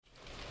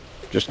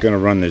Just going to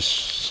run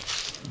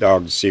this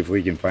dog to see if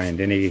we can find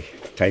any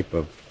type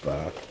of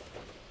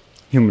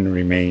human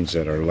remains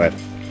that are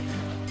left.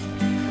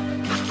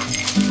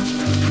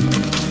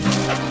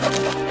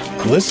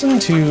 Listen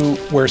to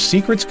Where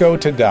Secrets Go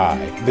to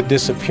Die, The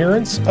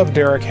Disappearance of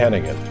Derek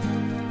Hennigan.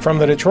 From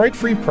the Detroit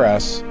Free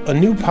Press, a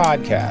new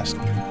podcast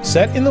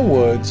set in the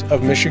woods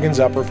of Michigan's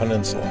Upper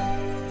Peninsula.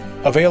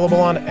 Available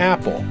on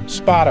Apple,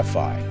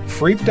 Spotify,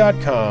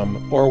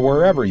 Freep.com, or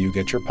wherever you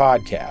get your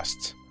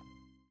podcasts.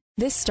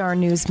 This Star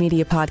News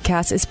Media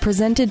podcast is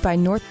presented by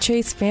North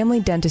Chase Family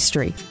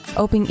Dentistry.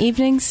 Open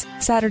evenings,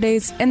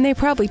 Saturdays, and they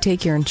probably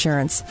take your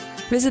insurance.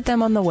 Visit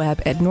them on the web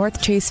at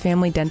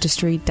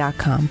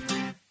northchasefamilydentistry.com.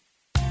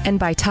 And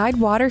by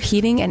Tidewater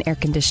Heating and Air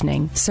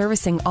Conditioning,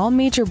 servicing all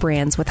major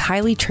brands with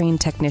highly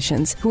trained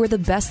technicians who are the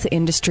best the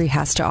industry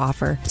has to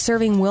offer,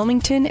 serving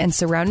Wilmington and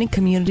surrounding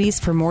communities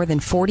for more than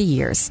 40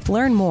 years.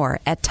 Learn more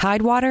at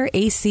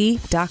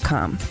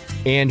tidewaterac.com.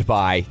 And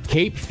by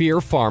Cape Fear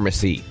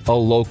Pharmacy, a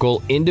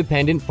local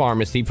independent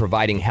pharmacy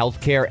providing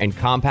healthcare and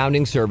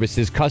compounding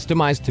services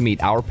customized to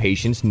meet our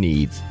patients'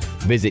 needs.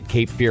 Visit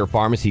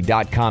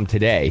capefearpharmacy.com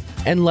today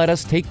and let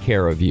us take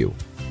care of you.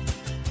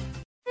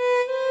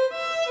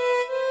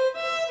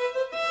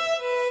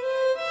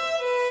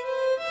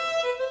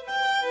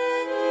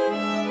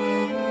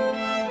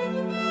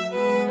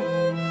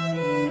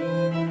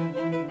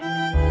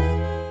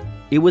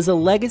 It was a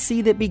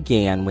legacy that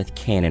began with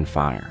cannon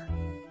fire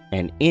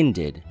and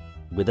ended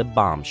with a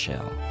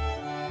bombshell.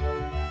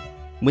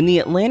 When the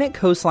Atlantic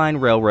Coastline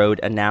Railroad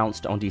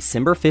announced on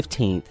December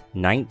 15,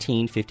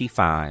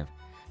 1955,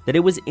 that it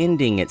was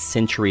ending its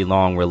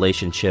century-long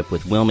relationship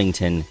with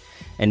Wilmington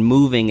and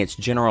moving its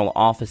general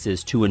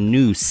offices to a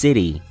new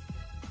city,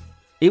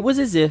 it was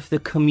as if the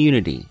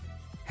community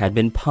had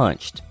been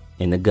punched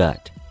in the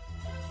gut.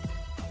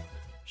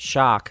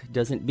 Shock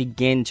doesn't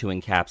begin to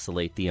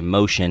encapsulate the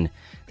emotion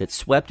that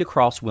swept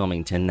across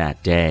Wilmington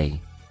that day,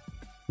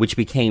 which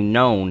became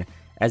known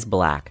as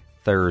Black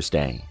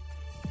Thursday.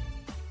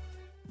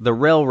 The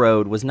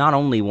railroad was not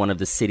only one of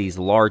the city's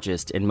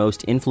largest and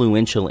most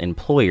influential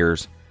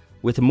employers,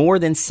 with more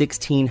than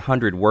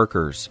 1,600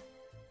 workers,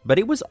 but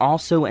it was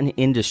also an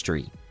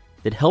industry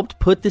that helped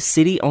put the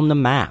city on the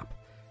map,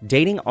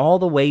 dating all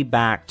the way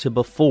back to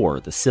before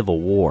the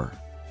Civil War.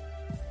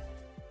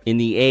 In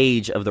the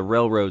age of the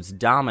railroad's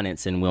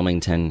dominance in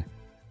Wilmington,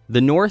 the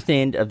north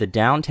end of the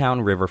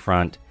downtown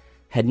riverfront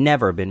had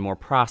never been more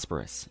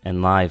prosperous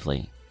and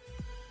lively.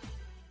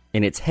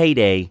 In its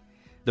heyday,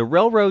 the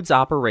railroad's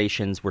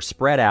operations were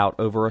spread out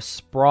over a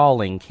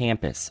sprawling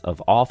campus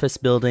of office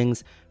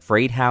buildings,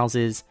 freight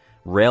houses,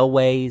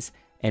 railways,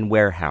 and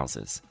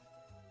warehouses,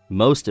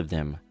 most of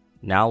them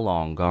now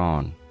long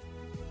gone.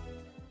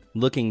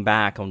 Looking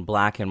back on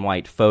black and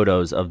white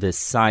photos of this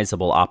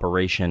sizable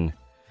operation,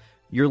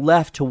 you're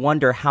left to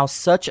wonder how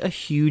such a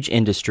huge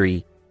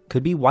industry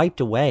could be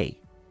wiped away,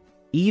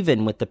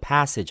 even with the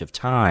passage of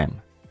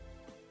time.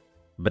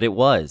 But it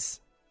was,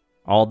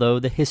 although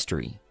the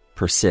history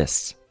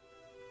persists.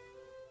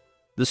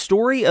 The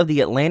story of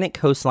the Atlantic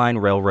Coastline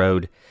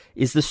Railroad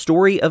is the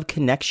story of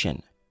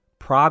connection,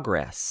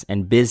 progress,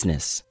 and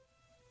business.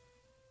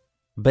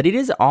 But it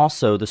is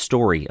also the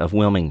story of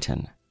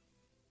Wilmington,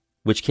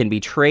 which can be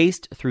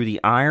traced through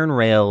the iron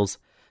rails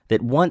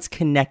that once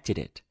connected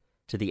it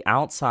to the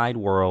outside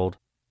world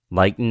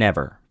like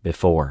never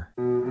before.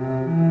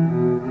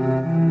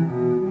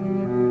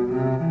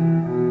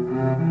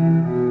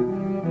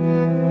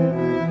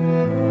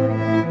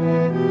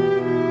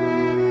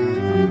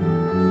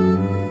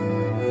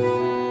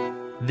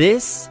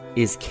 This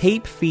is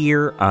Cape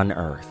Fear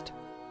Unearthed,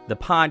 the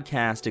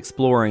podcast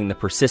exploring the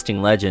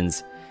persisting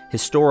legends,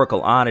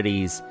 historical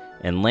oddities,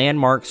 and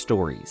landmark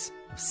stories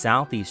of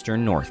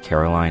southeastern North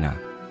Carolina.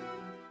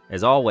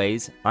 As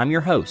always, I'm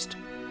your host,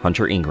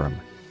 Hunter Ingram,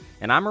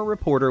 and I'm a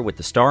reporter with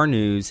the Star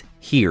News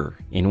here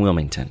in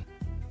Wilmington.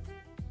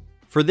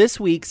 For this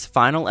week's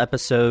final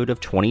episode of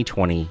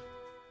 2020,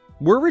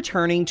 we're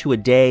returning to a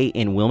day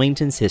in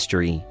Wilmington's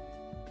history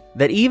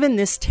that even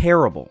this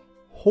terrible,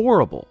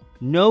 horrible,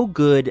 no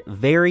good,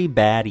 very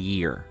bad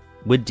year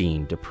would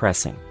deem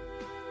depressing.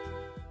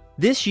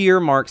 This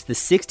year marks the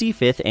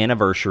 65th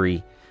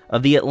anniversary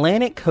of the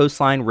Atlantic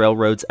Coastline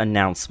Railroad's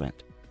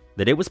announcement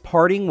that it was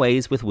parting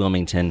ways with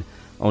Wilmington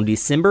on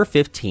December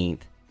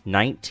 15th,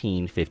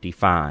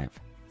 1955.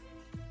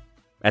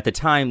 At the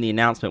time the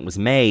announcement was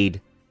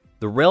made,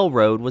 the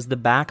railroad was the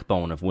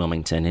backbone of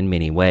Wilmington in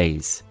many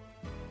ways.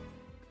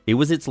 It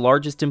was its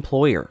largest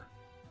employer,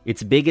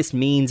 its biggest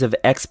means of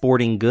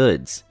exporting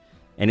goods,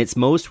 and its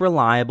most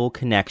reliable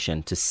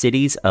connection to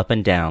cities up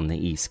and down the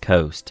East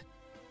Coast.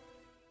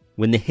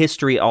 When the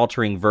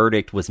history-altering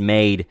verdict was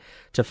made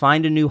to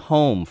find a new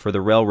home for the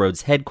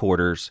railroad's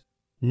headquarters,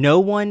 no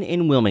one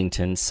in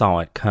Wilmington saw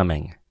it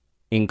coming,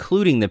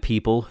 including the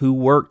people who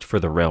worked for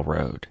the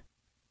railroad.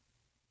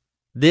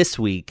 This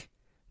week,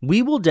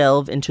 we will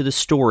delve into the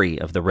story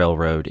of the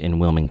railroad in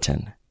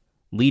Wilmington,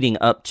 leading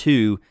up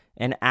to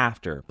and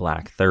after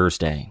Black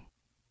Thursday,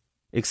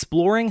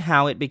 exploring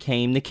how it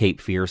became the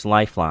Cape Fear's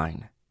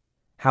lifeline,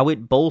 how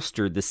it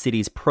bolstered the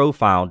city's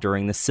profile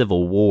during the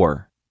Civil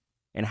War,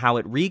 and how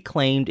it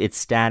reclaimed its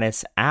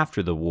status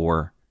after the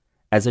war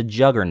as a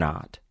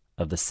juggernaut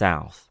of the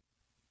South.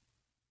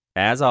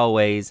 As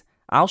always,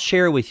 I'll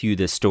share with you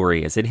this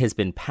story as it has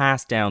been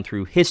passed down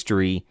through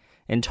history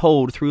and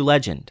told through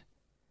legend,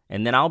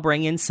 and then I'll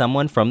bring in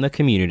someone from the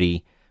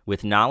community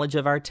with knowledge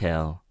of our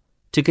tale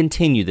to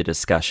continue the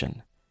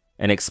discussion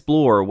and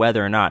explore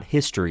whether or not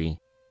history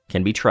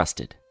can be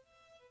trusted.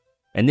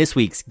 And this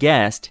week's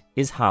guest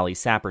is Holly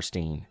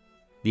Saperstein,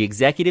 the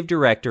executive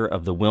director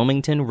of the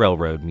Wilmington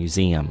Railroad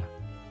Museum.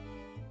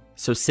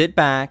 So sit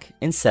back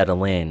and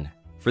settle in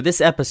for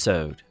this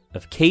episode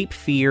of Cape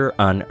Fear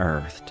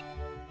Unearthed,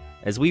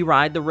 as we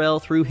ride the rail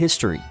through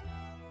history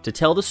to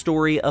tell the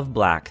story of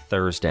Black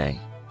Thursday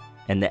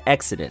and the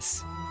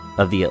exodus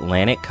of the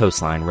Atlantic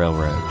Coastline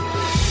Railroad.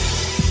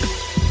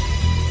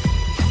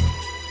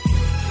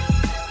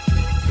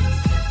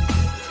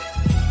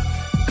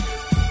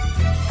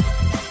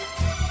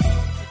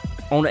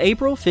 On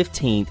April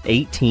 15,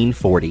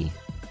 1840,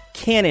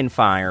 cannon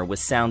fire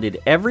was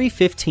sounded every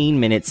 15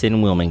 minutes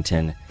in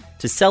Wilmington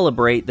to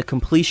celebrate the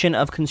completion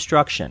of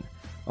construction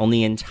on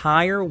the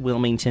entire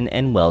Wilmington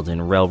and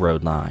Weldon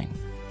Railroad line.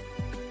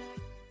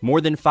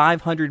 More than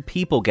 500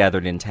 people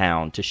gathered in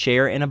town to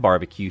share in a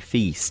barbecue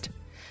feast,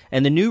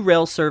 and the new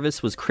rail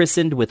service was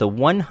christened with a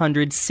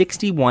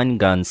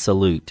 161-gun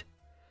salute,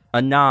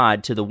 a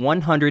nod to the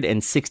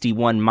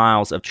 161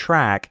 miles of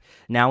track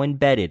now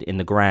embedded in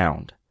the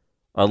ground,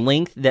 a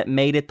length that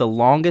made it the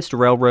longest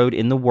railroad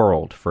in the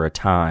world for a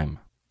time.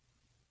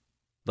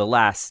 The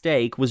last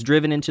stake was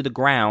driven into the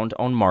ground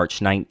on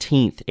March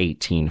 19,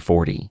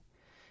 1840,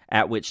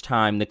 at which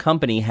time the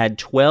company had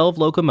 12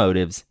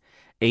 locomotives,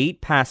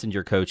 8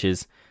 passenger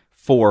coaches,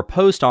 4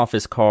 post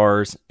office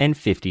cars, and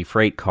 50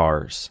 freight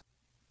cars.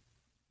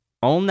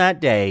 On that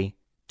day,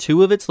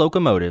 2 of its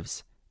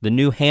locomotives, the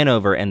New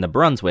Hanover and the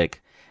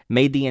Brunswick,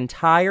 made the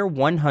entire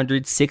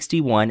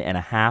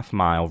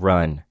 161.5-mile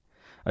run,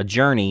 a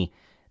journey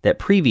that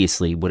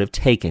previously would have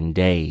taken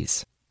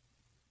days.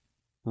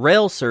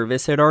 Rail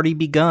service had already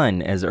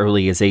begun as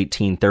early as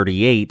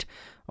 1838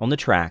 on the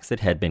tracks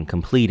that had been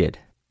completed.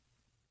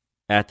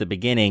 At the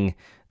beginning,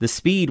 the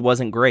speed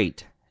wasn't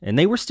great, and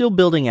they were still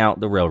building out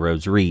the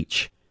railroad's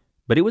reach,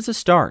 but it was a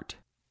start.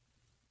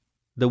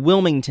 The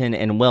Wilmington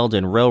and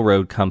Weldon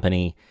Railroad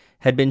Company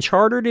had been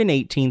chartered in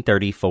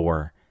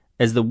 1834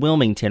 as the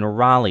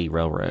Wilmington-Raleigh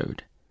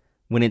Railroad,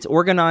 when its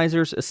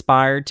organizers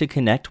aspired to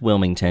connect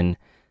Wilmington,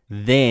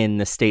 then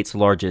the state's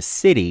largest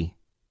city,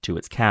 to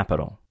its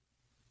capital.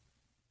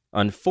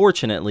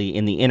 Unfortunately,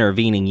 in the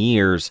intervening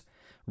years,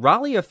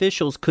 Raleigh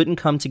officials couldn't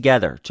come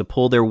together to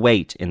pull their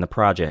weight in the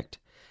project,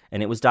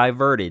 and it was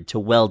diverted to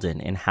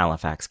Weldon in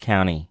Halifax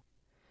County,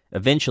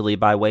 eventually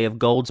by way of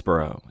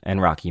Goldsboro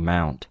and Rocky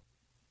Mount.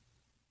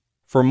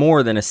 For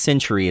more than a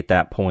century at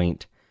that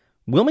point,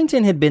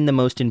 Wilmington had been the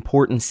most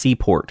important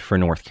seaport for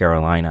North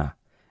Carolina,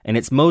 and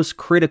its most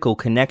critical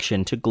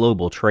connection to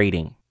global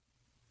trading.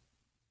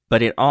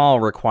 But it all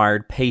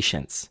required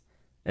patience,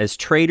 as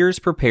traders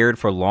prepared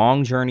for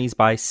long journeys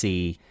by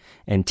sea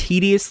and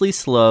tediously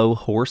slow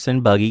horse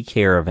and buggy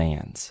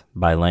caravans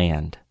by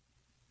land.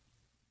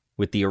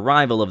 With the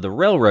arrival of the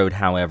railroad,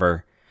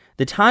 however,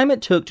 the time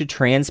it took to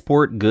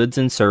transport goods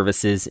and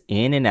services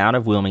in and out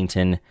of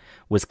Wilmington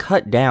was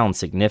cut down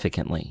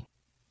significantly.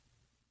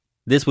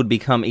 This would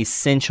become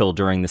essential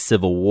during the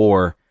Civil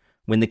War,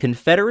 when the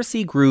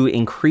Confederacy grew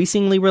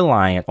increasingly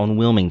reliant on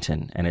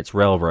Wilmington and its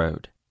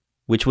railroad,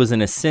 which was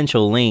an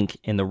essential link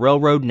in the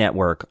railroad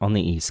network on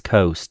the East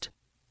Coast.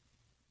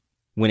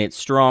 When its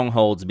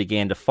strongholds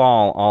began to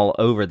fall all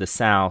over the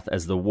South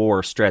as the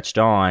war stretched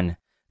on,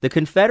 the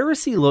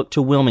Confederacy looked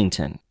to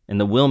Wilmington and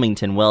the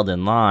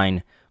Wilmington-Weldon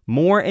line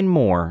more and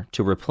more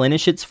to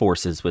replenish its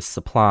forces with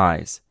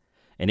supplies,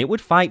 and it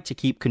would fight to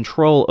keep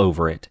control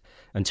over it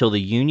until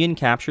the Union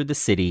captured the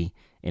city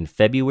in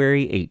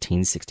February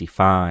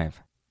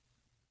 1865.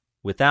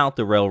 Without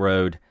the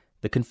railroad,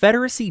 the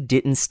Confederacy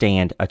didn't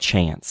stand a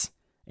chance,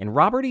 and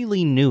Robert E.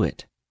 Lee knew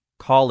it,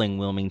 calling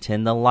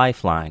Wilmington the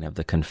lifeline of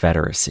the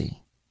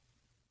Confederacy.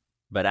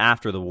 But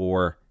after the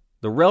war,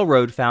 the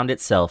railroad found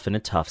itself in a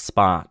tough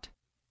spot.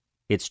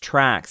 Its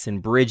tracks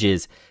and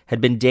bridges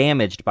had been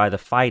damaged by the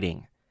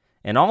fighting,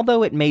 and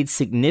although it made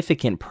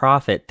significant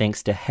profit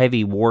thanks to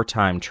heavy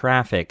wartime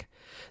traffic,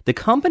 the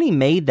company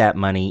made that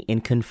money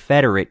in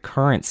Confederate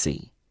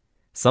currency,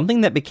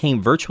 something that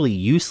became virtually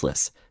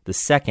useless the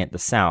second the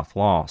South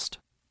lost.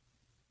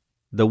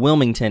 The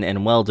Wilmington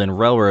and Weldon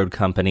Railroad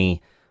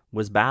Company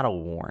was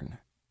battle-worn,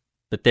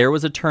 but there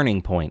was a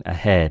turning point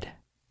ahead.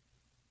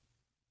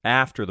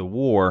 After the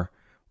war,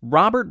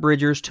 Robert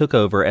Bridgers took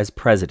over as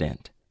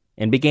president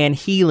and began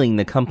healing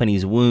the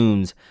company's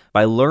wounds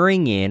by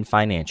luring in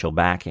financial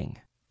backing.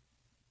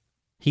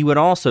 He would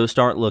also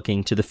start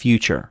looking to the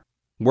future,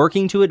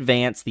 working to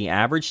advance the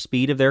average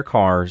speed of their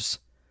cars,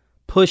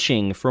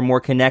 pushing for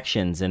more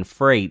connections and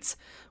freights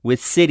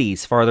with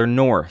cities farther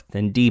north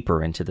and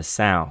deeper into the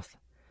South,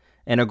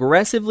 and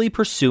aggressively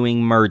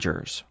pursuing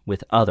mergers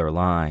with other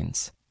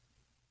lines.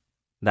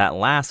 That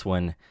last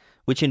one,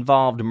 which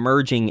involved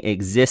merging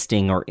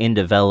existing or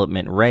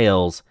in-development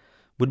rails,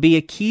 would be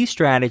a key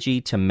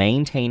strategy to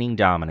maintaining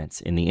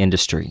dominance in the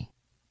industry.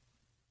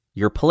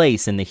 Your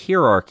place in the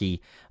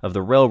hierarchy of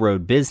the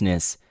railroad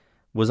business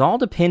was all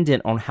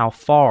dependent on how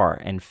far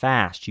and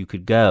fast you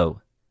could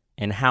go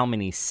and how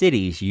many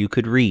cities you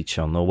could reach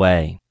on the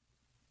way.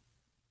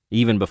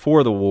 Even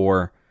before the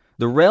war,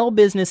 the rail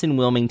business in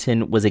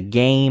Wilmington was a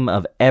game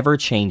of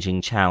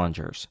ever-changing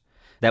challengers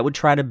that would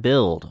try to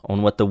build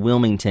on what the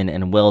Wilmington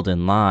and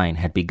Weldon line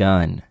had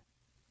begun.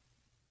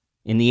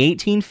 In the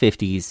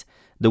 1850s,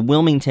 the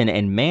Wilmington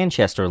and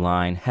Manchester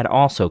line had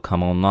also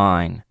come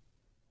online,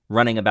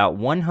 running about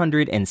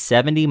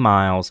 170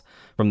 miles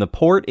from the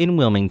port in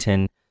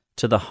Wilmington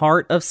to the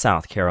heart of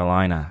South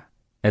Carolina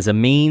as a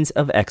means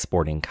of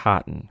exporting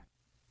cotton.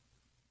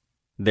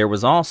 There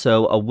was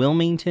also a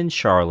Wilmington,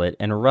 Charlotte,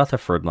 and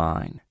Rutherford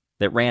line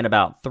that ran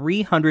about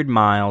 300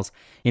 miles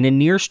in a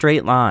near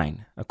straight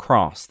line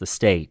across the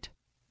state.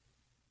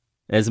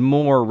 As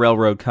more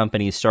railroad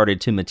companies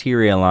started to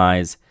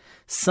materialize,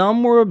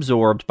 some were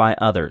absorbed by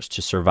others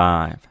to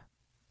survive.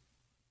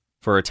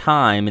 For a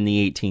time in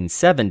the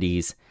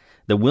 1870s,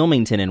 the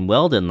Wilmington and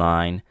Weldon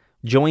line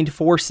joined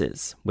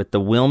forces with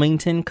the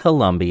Wilmington,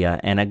 Columbia,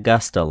 and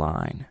Augusta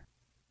line.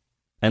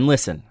 And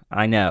listen,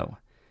 I know,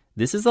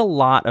 this is a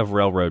lot of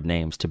railroad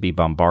names to be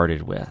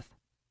bombarded with.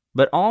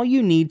 But all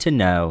you need to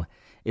know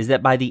is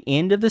that by the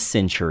end of the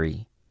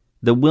century,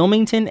 the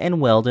Wilmington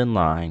and Weldon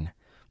line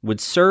would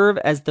serve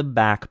as the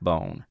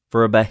backbone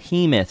for a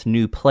behemoth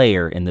new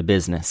player in the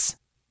business,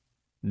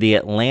 the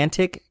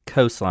Atlantic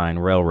Coastline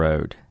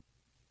Railroad.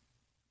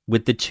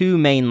 With the two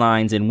main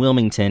lines in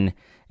Wilmington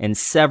and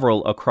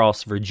several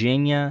across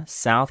Virginia,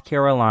 South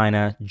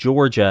Carolina,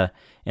 Georgia,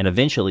 and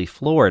eventually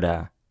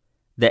Florida,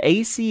 the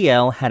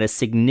ACL had a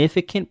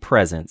significant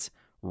presence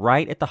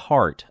right at the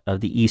heart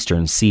of the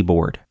eastern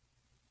seaboard.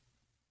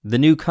 The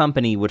new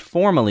company would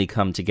formally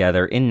come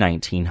together in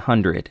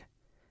 1900,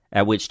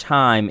 at which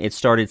time it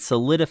started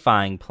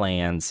solidifying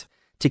plans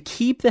to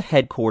keep the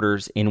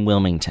headquarters in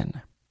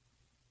Wilmington.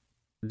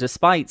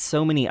 Despite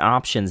so many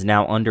options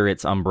now under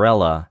its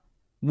umbrella,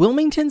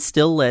 Wilmington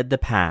still led the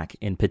pack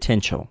in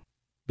potential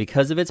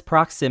because of its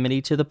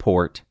proximity to the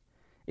port,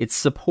 its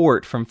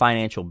support from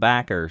financial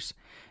backers,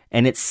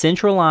 and its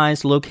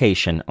centralized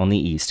location on the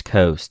East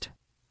Coast.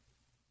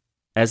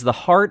 As the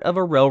heart of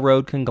a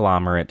railroad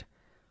conglomerate,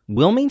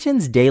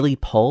 Wilmington's daily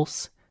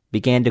pulse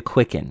began to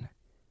quicken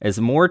as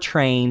more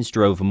trains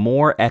drove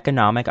more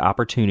economic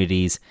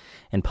opportunities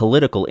and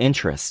political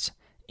interests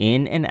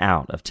in and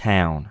out of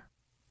town.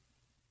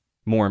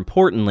 More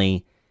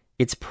importantly,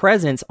 its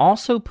presence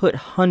also put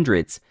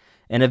hundreds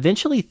and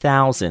eventually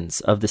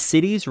thousands of the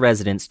city's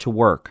residents to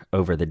work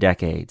over the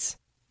decades.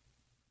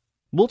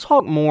 We'll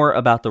talk more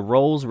about the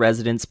roles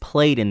residents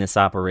played in this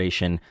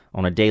operation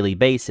on a daily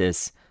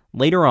basis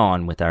later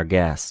on with our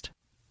guest.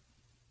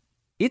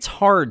 It's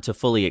hard to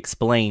fully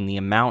explain the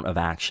amount of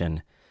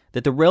action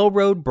that the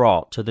railroad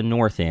brought to the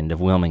north end of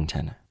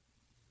Wilmington.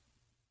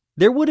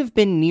 There would have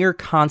been near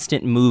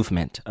constant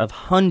movement of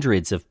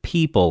hundreds of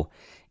people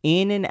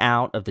in and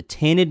out of the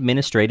 10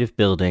 administrative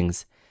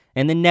buildings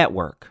and the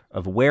network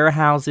of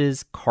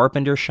warehouses,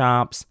 carpenter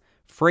shops,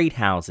 freight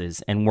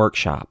houses, and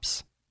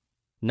workshops.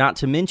 Not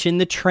to mention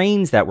the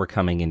trains that were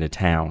coming into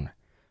town,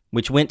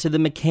 which went to the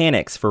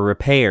mechanics for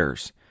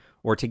repairs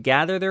or to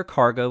gather their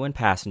cargo and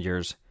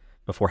passengers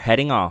before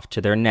heading off to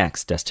their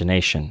next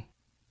destination.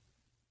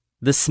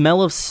 The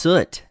smell of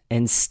soot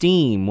and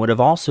steam would have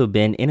also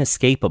been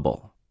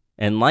inescapable,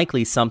 and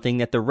likely something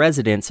that the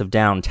residents of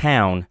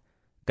downtown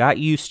got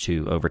used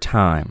to over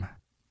time.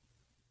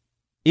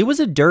 It was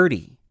a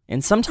dirty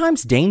and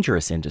sometimes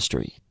dangerous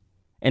industry,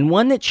 and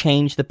one that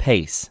changed the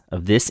pace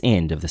of this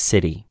end of the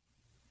city.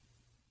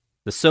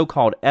 The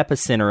so-called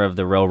epicenter of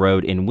the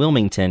railroad in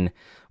Wilmington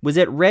was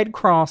at Red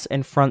Cross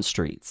and Front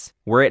Streets,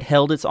 where it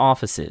held its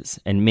offices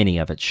and many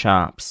of its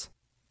shops.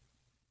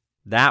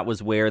 That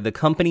was where the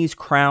company's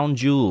crown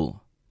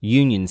jewel,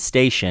 Union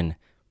Station,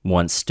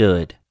 once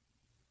stood.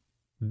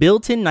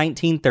 Built in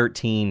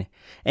 1913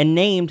 and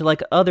named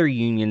like other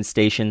Union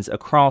stations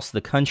across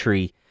the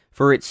country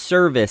for its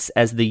service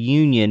as the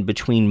union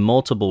between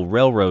multiple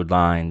railroad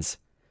lines,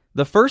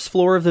 the first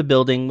floor of the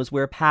building was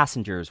where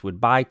passengers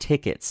would buy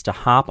tickets to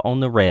hop on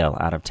the rail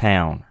out of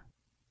town.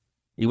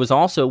 It was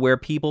also where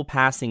people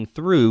passing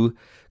through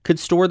could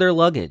store their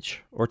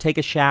luggage or take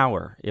a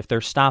shower if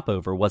their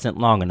stopover wasn't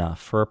long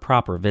enough for a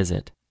proper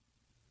visit.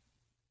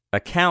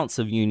 Accounts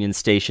of Union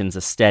Station's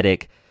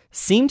aesthetic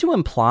seem to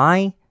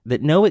imply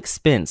that no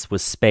expense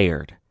was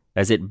spared,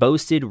 as it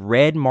boasted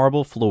red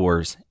marble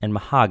floors and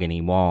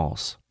mahogany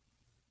walls.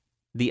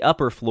 The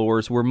upper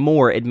floors were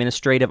more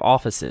administrative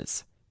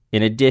offices,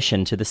 in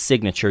addition to the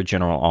signature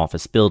general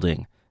office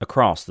building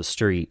across the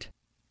street.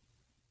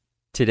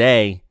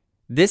 Today,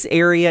 this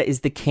area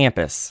is the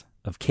campus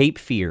of Cape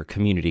Fear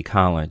Community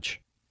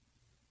College.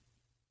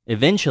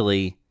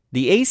 Eventually,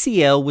 the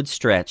ACL would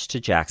stretch to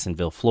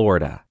Jacksonville,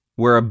 Florida,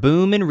 where a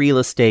boom in real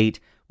estate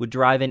would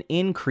drive an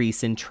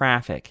increase in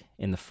traffic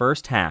in the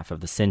first half of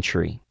the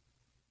century.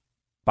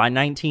 By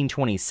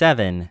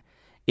 1927,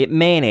 it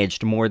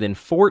managed more than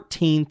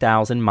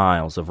 14,000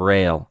 miles of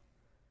rail.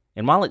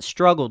 And while it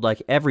struggled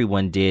like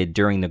everyone did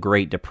during the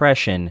Great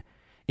Depression,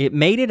 it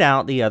made it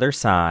out the other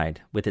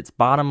side with its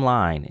bottom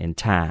line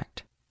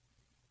intact.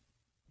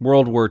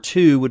 World War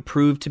II would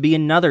prove to be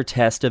another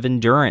test of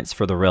endurance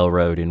for the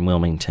railroad in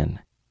Wilmington.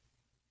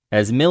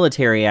 As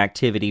military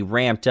activity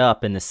ramped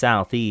up in the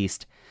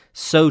Southeast,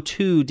 so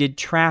too did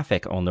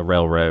traffic on the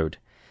railroad,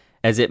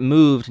 as it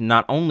moved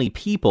not only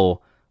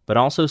people, but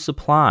also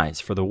supplies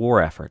for the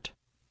war effort.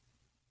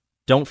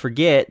 Don't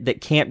forget that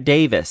Camp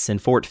Davis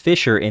and Fort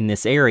Fisher in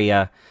this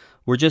area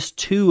were just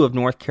two of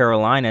North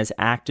Carolina's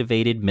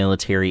activated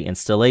military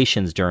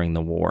installations during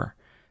the war,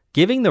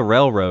 giving the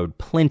railroad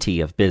plenty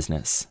of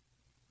business.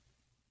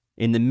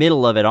 In the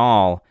middle of it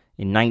all,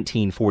 in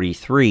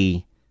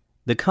 1943,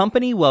 the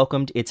company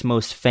welcomed its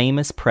most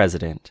famous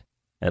president,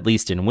 at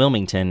least in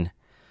Wilmington,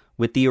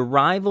 with the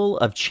arrival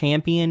of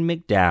Champion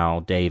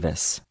McDowell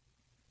Davis.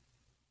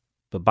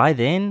 But by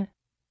then,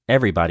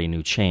 everybody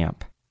knew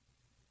Champ.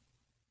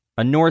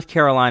 A North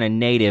Carolina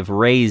native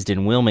raised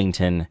in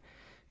Wilmington,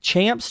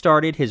 Champ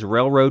started his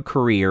railroad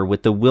career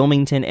with the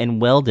Wilmington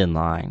and Weldon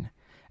Line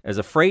as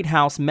a freight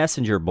house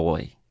messenger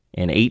boy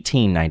in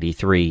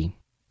 1893.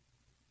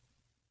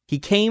 He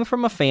came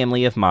from a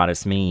family of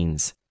modest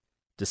means,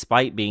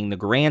 despite being the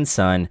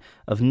grandson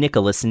of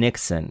Nicholas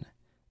Nixon,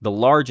 the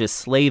largest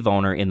slave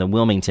owner in the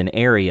Wilmington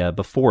area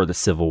before the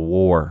Civil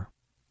War.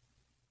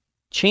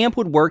 Champ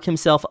would work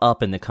himself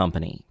up in the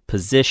company,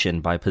 position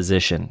by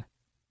position.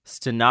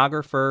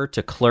 Stenographer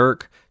to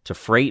clerk to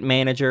freight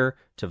manager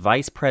to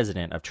vice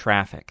president of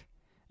traffic,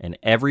 and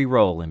every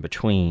role in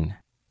between.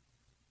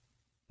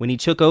 When he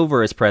took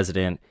over as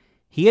president,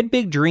 he had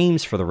big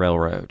dreams for the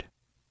railroad.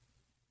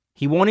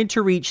 He wanted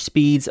to reach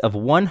speeds of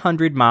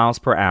 100 miles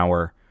per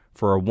hour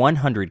for a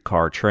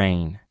 100-car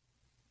train.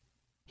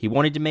 He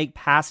wanted to make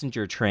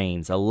passenger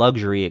trains a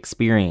luxury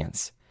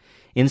experience,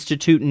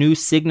 institute new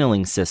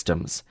signaling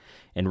systems,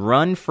 and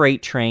run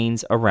freight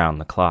trains around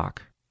the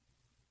clock.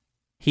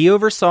 He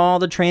oversaw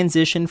the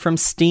transition from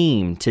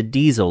steam to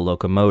diesel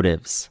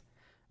locomotives,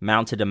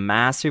 mounted a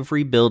massive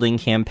rebuilding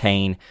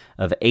campaign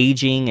of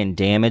aging and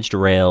damaged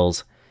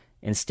rails,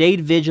 and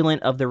stayed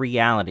vigilant of the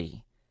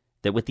reality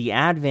that with the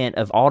advent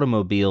of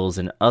automobiles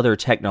and other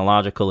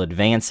technological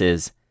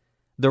advances,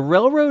 the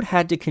railroad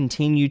had to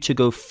continue to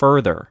go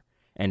further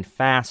and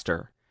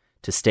faster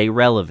to stay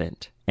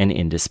relevant and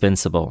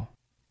indispensable.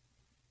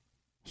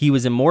 He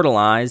was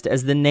immortalized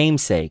as the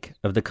namesake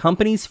of the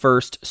company's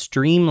first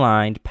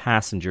streamlined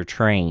passenger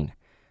train,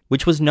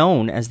 which was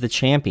known as the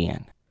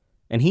Champion,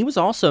 and he was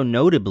also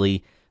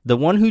notably the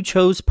one who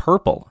chose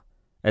purple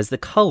as the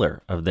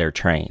color of their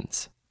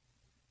trains.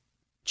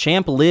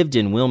 Champ lived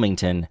in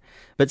Wilmington,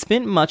 but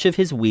spent much of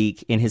his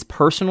week in his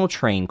personal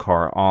train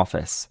car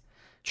office,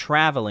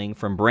 traveling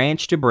from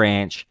branch to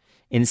branch,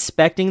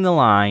 inspecting the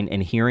line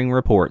and hearing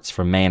reports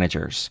from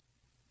managers.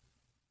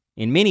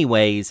 In many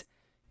ways,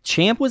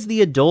 Champ was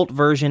the adult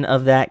version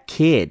of that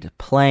kid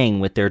playing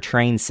with their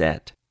train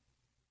set.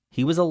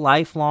 He was a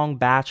lifelong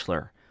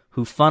bachelor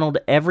who funneled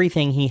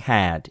everything he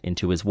had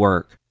into his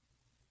work.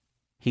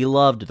 He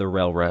loved the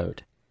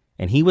railroad,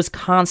 and he was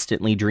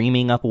constantly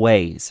dreaming up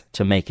ways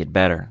to make it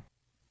better.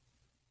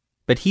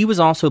 But he was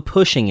also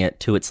pushing it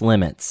to its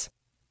limits.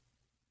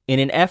 In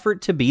an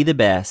effort to be the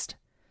best,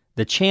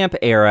 the Champ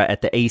era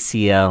at the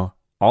ACL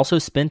also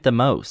spent the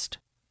most.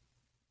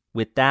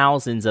 With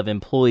thousands of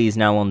employees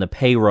now on the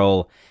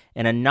payroll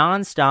and a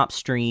non-stop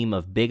stream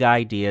of big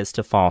ideas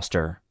to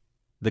foster,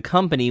 the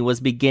company was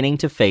beginning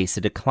to face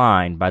a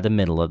decline by the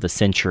middle of the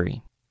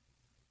century.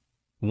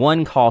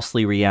 One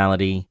costly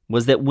reality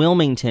was that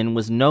Wilmington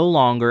was no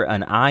longer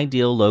an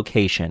ideal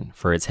location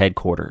for its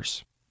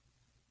headquarters.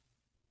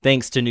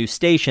 Thanks to new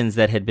stations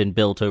that had been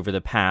built over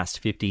the past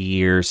 50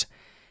 years,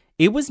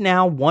 it was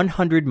now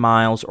 100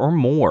 miles or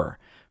more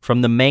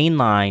from the main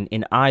line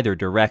in either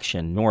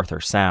direction, north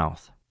or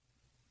south.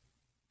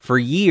 For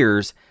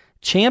years,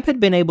 Champ had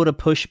been able to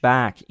push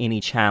back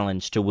any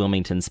challenge to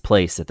Wilmington's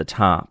place at the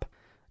top,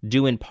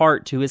 due in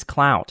part to his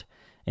clout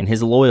and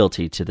his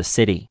loyalty to the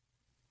city.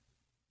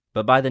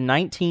 But by the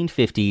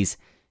 1950s,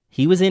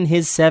 he was in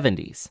his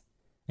 70s,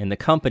 and the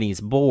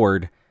company's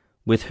board,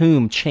 with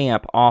whom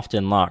Champ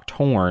often locked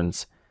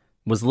horns,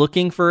 was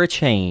looking for a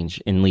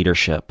change in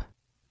leadership.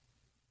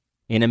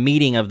 In a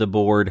meeting of the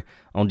board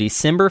on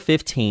December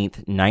 15,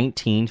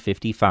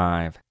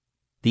 1955,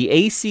 the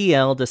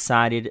ACL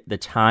decided the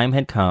time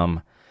had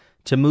come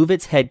to move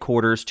its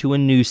headquarters to a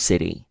new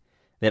city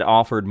that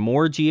offered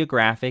more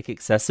geographic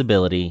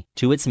accessibility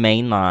to its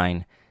main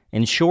line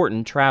and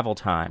shortened travel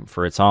time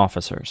for its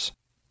officers.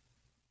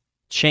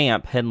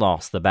 Champ had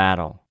lost the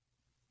battle,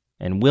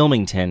 and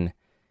Wilmington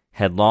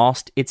had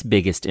lost its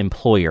biggest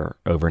employer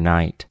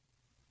overnight.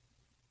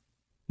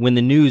 When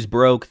the news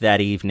broke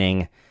that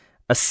evening,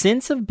 a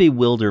sense of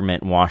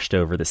bewilderment washed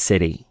over the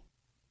city.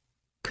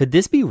 Could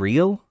this be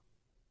real?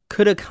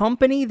 Could a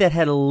company that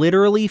had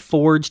literally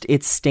forged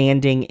its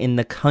standing in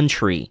the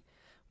country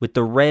with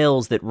the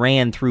rails that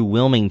ran through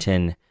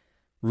Wilmington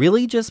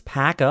really just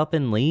pack up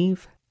and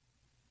leave?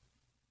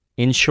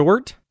 In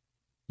short,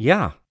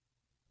 yeah,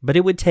 but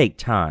it would take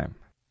time.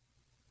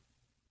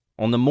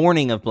 On the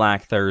morning of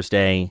Black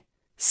Thursday,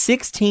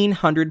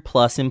 1,600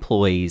 plus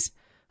employees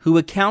who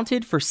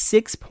accounted for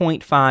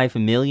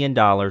 $6.5 million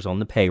on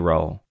the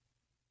payroll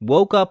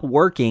woke up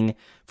working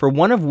for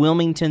one of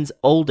Wilmington's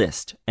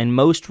oldest and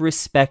most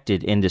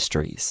respected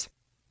industries.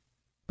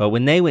 But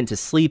when they went to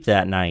sleep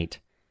that night,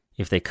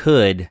 if they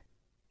could,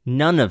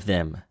 none of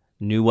them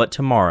knew what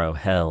tomorrow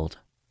held.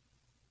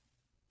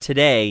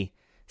 Today,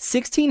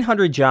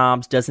 1,600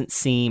 jobs doesn't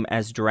seem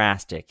as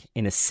drastic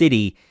in a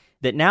city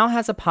that now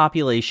has a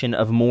population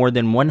of more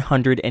than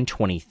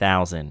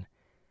 120,000.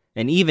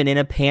 And even in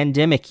a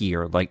pandemic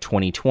year like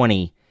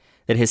 2020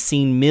 that has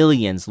seen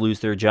millions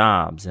lose their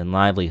jobs and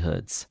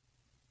livelihoods.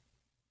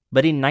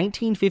 But in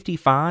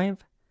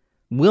 1955,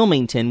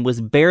 Wilmington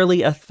was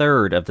barely a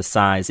third of the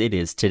size it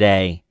is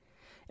today.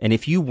 And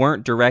if you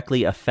weren't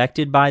directly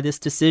affected by this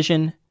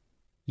decision,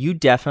 you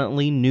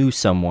definitely knew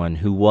someone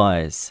who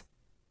was.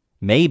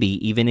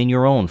 Maybe even in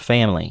your own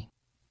family.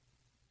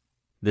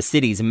 The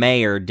city's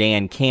mayor,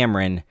 Dan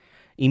Cameron,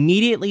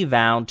 immediately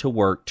vowed to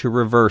work to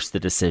reverse the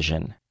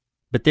decision.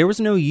 But there was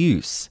no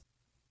use.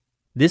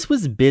 This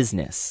was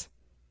business,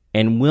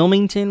 and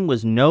Wilmington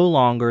was no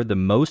longer the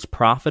most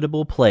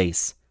profitable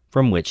place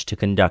from which to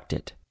conduct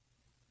it.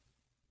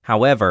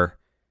 However,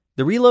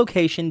 the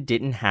relocation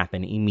didn't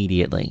happen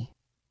immediately,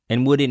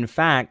 and would in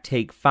fact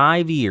take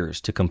 5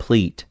 years to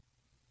complete.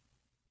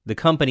 The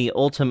company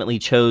ultimately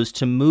chose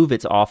to move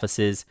its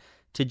offices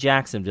to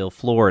Jacksonville,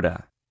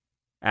 Florida,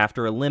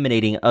 after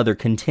eliminating other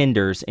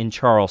contenders in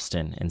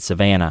Charleston and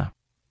Savannah.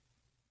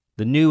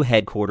 The new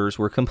headquarters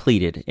were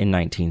completed in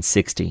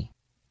 1960.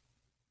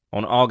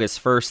 On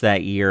August 1st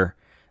that year,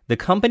 the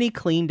company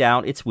cleaned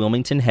out its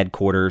Wilmington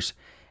headquarters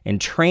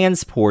and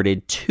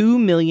transported 2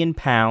 million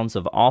pounds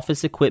of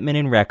office equipment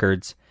and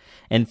records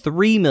and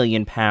 3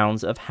 million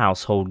pounds of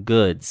household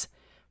goods,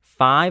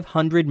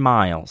 500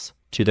 miles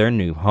to their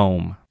new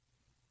home.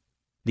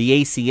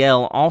 The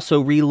ACL also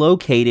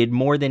relocated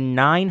more than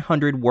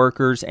 900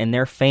 workers and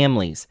their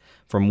families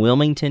from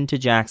Wilmington to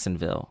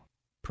Jacksonville,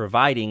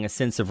 providing a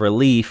sense of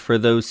relief for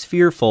those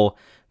fearful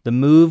the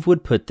move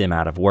would put them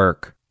out of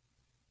work.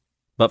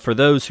 But for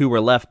those who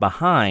were left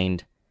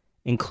behind,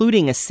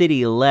 including a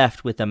city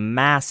left with a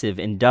massive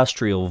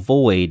industrial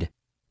void,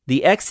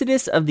 the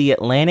exodus of the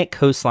Atlantic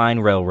Coastline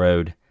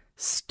Railroad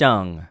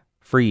stung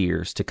for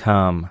years to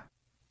come.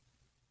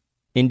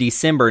 In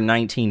December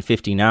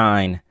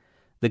 1959,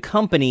 the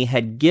company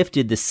had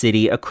gifted the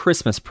city a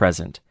Christmas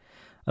present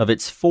of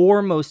its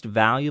 4 most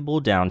valuable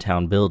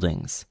downtown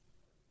buildings.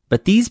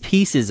 But these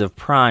pieces of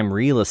prime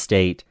real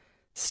estate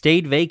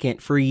stayed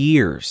vacant for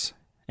years,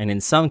 and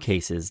in some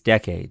cases,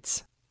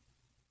 decades.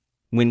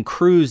 When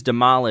crews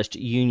demolished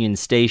Union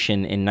Station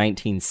in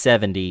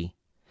 1970,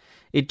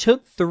 it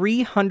took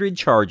 300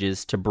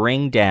 charges to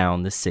bring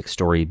down the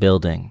 6-story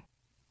building.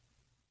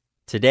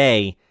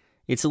 Today,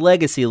 its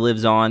legacy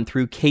lives on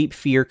through Cape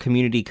Fear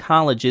Community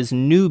College's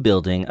new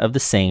building of the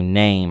same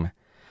name,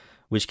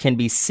 which can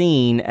be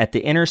seen at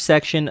the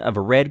intersection of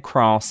Red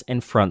Cross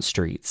and Front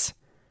Streets,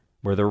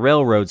 where the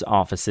railroad's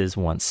offices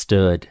once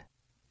stood.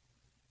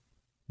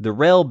 The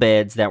rail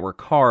beds that were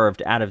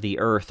carved out of the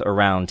earth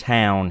around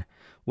town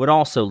would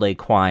also lay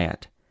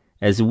quiet,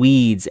 as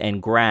weeds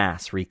and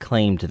grass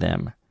reclaimed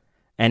them,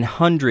 and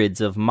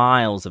hundreds of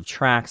miles of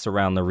tracks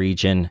around the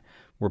region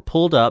were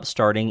pulled up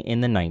starting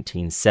in the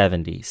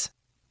 1970s.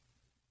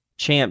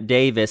 Champ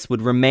Davis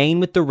would remain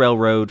with the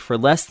railroad for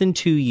less than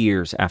 2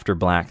 years after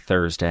Black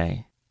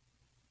Thursday.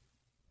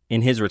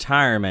 In his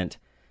retirement,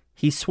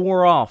 he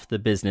swore off the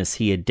business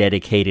he had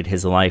dedicated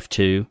his life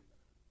to,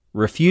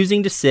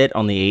 refusing to sit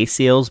on the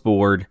ACL's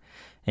board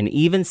and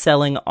even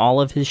selling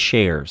all of his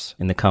shares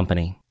in the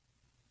company.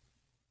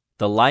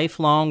 The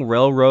lifelong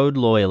railroad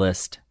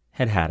loyalist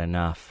had had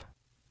enough.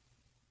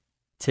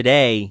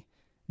 Today,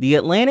 the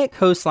Atlantic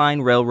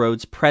Coastline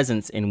Railroad's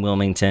presence in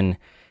Wilmington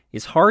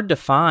is hard to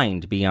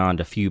find beyond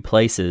a few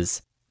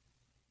places.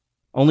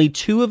 Only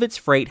 2 of its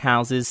freight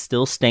houses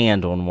still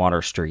stand on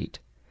Water Street.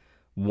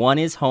 One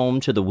is home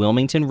to the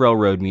Wilmington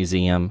Railroad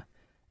Museum,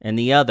 and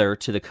the other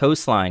to the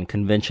Coastline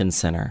Convention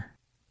Center.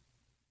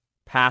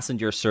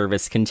 Passenger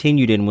service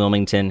continued in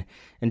Wilmington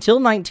until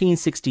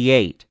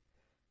 1968,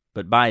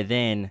 but by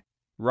then,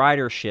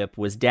 ridership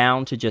was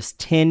down to just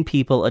 10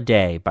 people a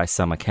day by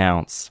some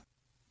accounts.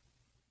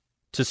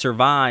 To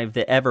survive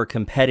the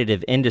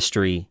ever-competitive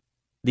industry,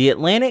 the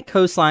Atlantic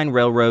Coastline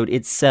Railroad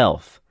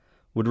itself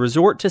would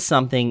resort to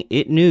something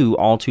it knew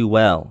all too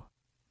well: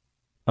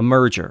 a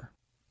merger.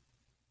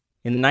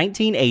 In the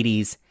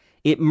 1980s,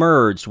 it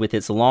merged with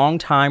its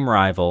longtime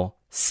rival,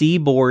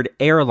 Seaboard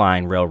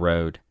Airline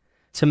Railroad,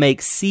 to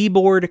make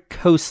Seaboard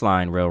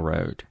Coastline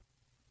Railroad.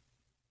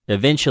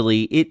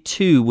 Eventually, it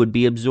too would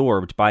be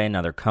absorbed by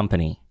another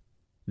company,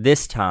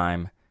 this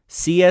time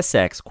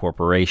CSX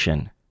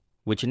Corporation,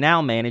 which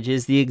now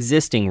manages the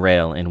existing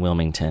rail in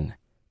Wilmington,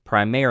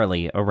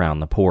 primarily around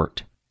the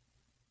port.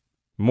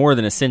 More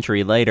than a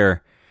century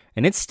later,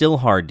 and it's still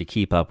hard to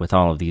keep up with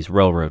all of these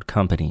railroad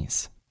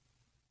companies.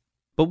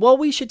 But what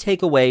we should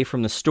take away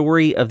from the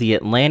story of the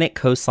Atlantic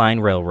Coastline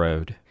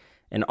Railroad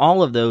and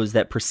all of those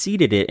that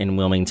preceded it in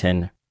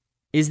Wilmington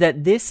is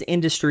that this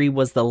industry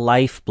was the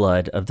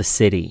lifeblood of the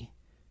city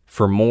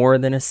for more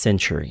than a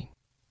century.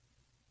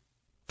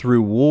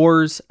 Through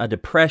wars, a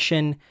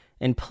depression,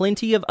 and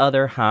plenty of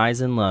other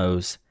highs and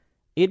lows,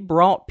 it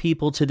brought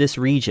people to this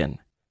region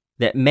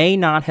that may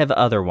not have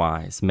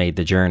otherwise made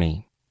the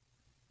journey.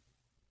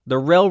 The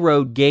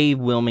railroad gave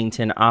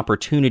Wilmington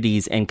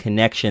opportunities and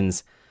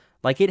connections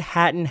like it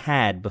hadn't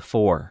had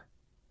before,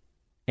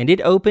 and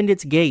it opened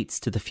its gates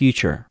to the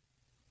future.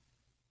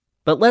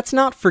 But let's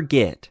not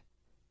forget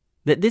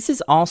that this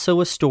is also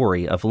a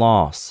story of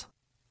loss.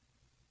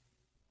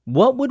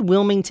 What would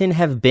Wilmington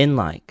have been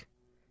like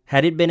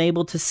had it been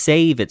able to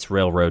save its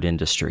railroad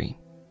industry?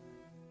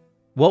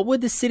 What would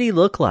the city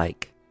look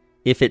like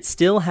if it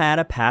still had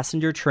a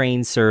passenger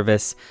train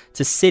service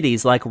to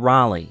cities like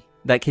Raleigh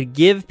that could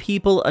give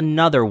people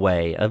another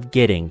way of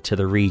getting to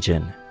the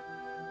region?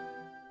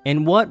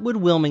 And what would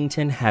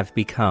Wilmington have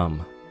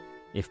become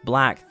if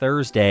Black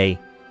Thursday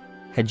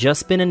had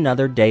just been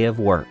another day of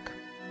work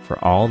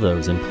for all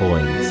those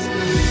employees?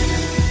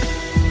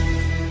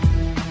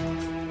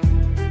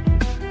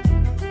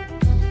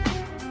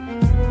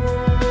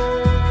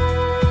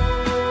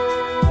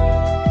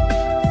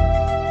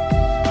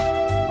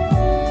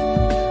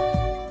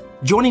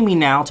 Joining me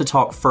now to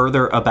talk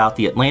further about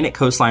the Atlantic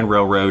Coastline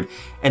Railroad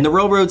and the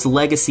railroad's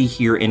legacy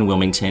here in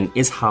Wilmington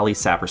is Holly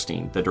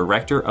Saperstein, the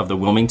director of the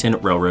Wilmington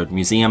Railroad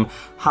Museum.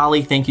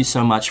 Holly, thank you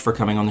so much for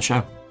coming on the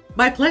show.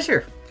 My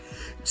pleasure.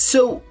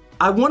 So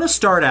I want to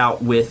start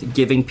out with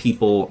giving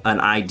people an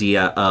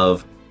idea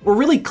of, or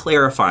really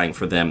clarifying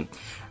for them,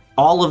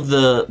 all of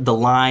the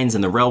lines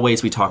and the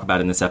railways we talk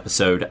about in this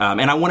episode.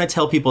 And I want to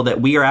tell people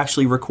that we are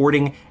actually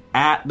recording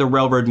at the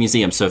Railroad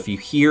Museum. So if you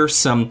hear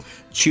some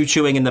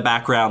chewing in the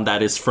background,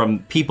 that is from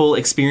people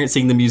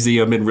experiencing the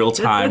museum in real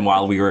time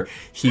while we were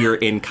here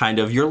in kind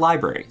of your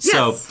library. Yes.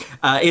 So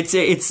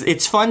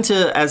it's fun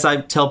to, as I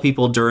tell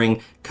people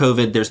during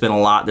COVID, there's been a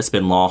lot that's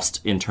been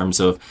lost in terms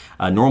of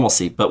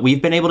normalcy, but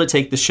we've been able to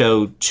take the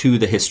show to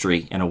the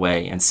history in a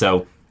way. And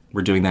so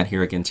we're doing that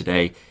here again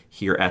today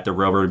here at the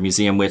Railroad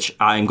Museum, which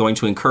I'm going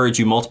to encourage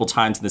you multiple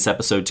times in this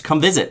episode to come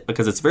visit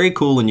because it's very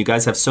cool and you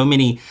guys have so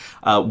many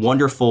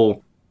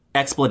wonderful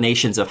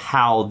explanations of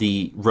how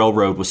the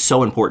railroad was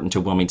so important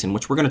to Wilmington,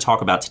 which we're going to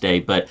talk about today.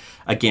 But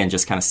again,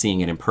 just kind of seeing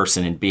it in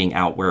person and being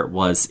out where it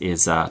was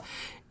is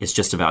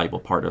just a valuable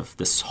part of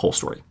this whole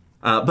story.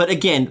 But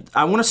again,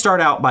 I want to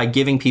start out by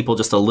giving people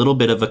just a little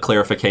bit of a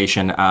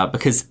clarification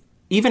because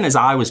even as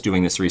I was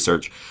doing this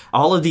research,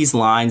 all of these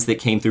lines that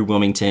came through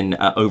Wilmington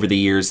over the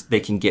years, they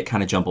can get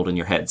kind of jumbled in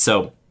your head.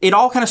 So it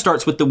all kind of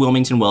starts with the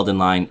Wilmington-Weldon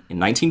line in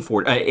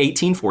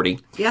 1840.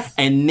 Yes.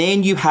 And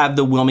then you have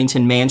the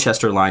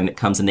Wilmington-Manchester line that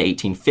comes in the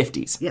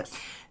 1850s. Yes.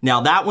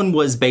 Now, that one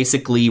was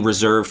basically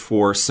reserved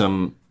for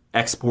some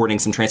exporting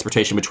some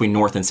transportation between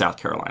North and South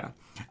Carolina.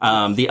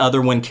 The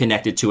other one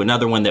connected to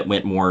another one that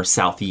went more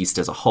southeast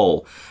as a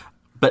whole.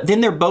 But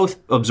then they're both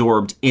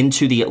absorbed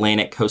into the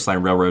Atlantic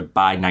Coastline Railroad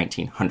by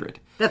 1900.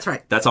 That's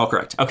right. That's all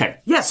correct. Okay.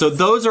 Yes. So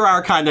those are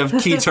our kind of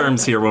key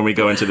terms here when we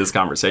go into this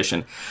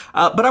conversation.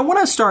 But I want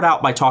to start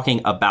out by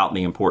talking about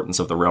the importance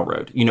of the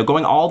railroad. You know,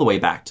 going all the way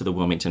back to the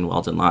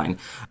Wilmington-Weldon line.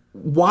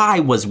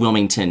 Why was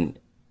Wilmington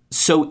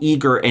so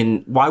eager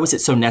and why was it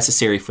so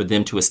necessary for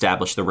them to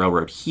establish the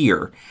railroad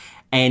here?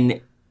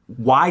 And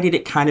why did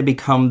it kind of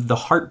become the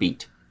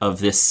heartbeat of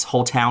this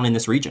whole town in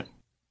this region?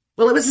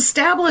 Well, it was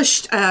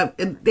established,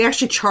 they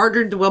actually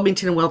chartered the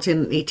Wilmington and Weldon in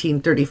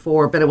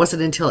 1834, but it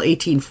wasn't until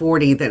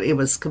 1840 that it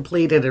was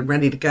completed and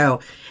ready to go.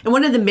 And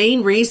one of the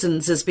main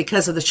reasons is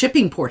because of the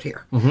shipping port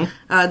here.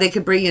 Mm-hmm. They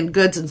could bring in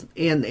goods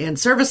and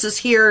services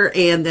here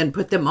and then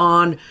put them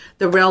on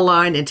the rail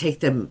line and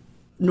take them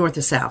north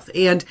to south.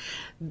 And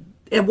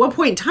at one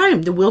point in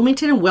time, the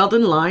Wilmington and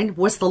Weldon line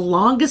was the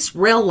longest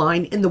rail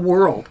line in the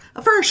world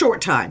for a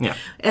short time,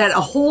 at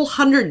a whole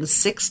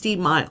 160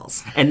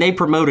 miles. And they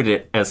promoted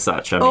it as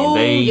such. I mean,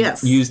 they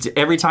used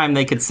every time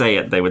they could say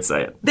it, they would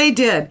say it. They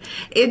did.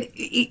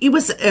 It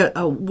was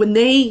when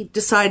they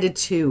decided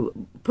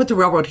to put the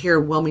railroad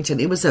here in Wilmington,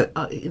 it was an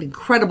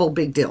incredible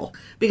big deal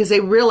because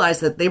they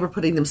realized that they were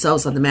putting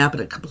themselves on the map in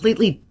a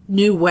completely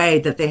new way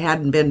that they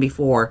hadn't been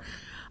before.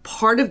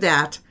 Part of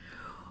that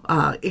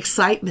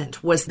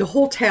excitement was the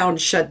whole town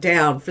shut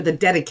down for the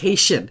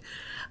dedication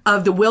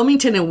of the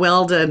Wilmington and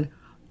Weldon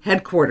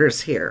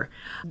headquarters here.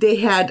 They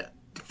had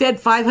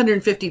fed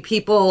 550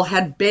 people,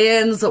 had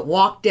bands that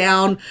walked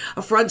down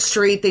a front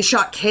street. They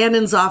shot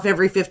cannons off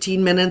every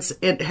 15 minutes.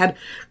 It had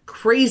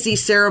crazy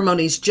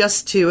ceremonies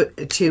just to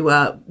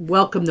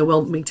welcome the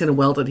Wilmington and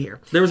Weldon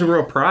here. There was a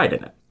real pride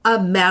in it. A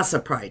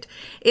massive pride.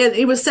 And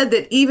it was said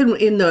that even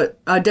in the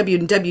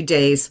W&W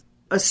days,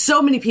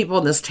 so many people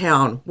in this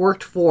town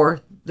worked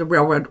for the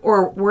railroad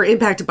or were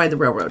impacted by the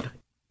railroad.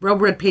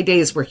 Railroad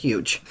paydays were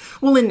huge.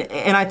 Well,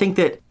 and I think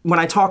that when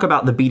I talk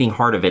about the beating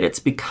heart of it, it's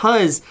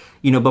because,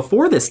 you know,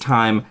 before this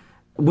time,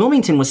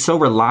 Wilmington was so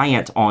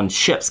reliant on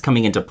ships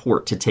coming into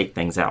port to take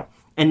things out.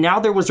 And now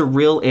there was a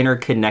real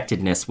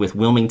interconnectedness with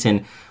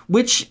Wilmington,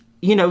 which,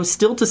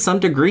 still to some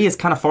degree is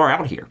kind of far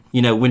out here.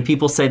 When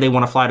people say they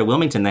want to fly to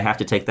Wilmington, they have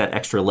to take that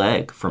extra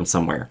leg from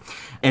somewhere.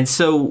 And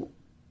so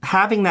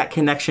having that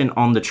connection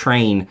on the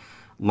train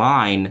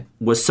line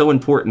was so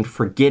important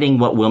for getting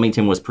what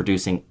Wilmington was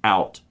producing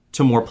out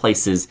to more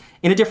places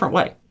in a different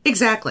way.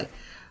 Exactly.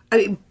 I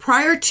mean,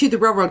 prior to the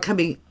railroad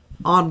coming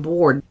on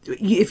board,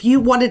 if you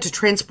wanted to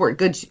transport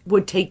goods, it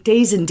would take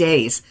days and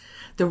days.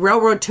 The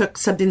railroad took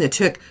something that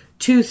took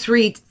 2,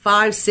 3,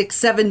 5, 6,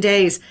 7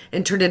 days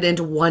and turned it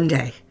into one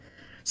day.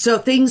 So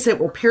things that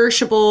were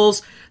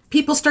perishables,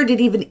 people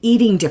started even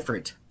eating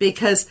different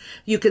because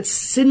you could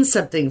send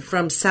something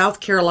from South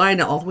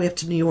Carolina all the way up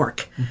to New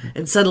York. Mm-hmm.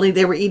 And suddenly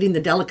they were eating the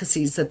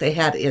delicacies that they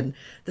had in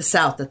the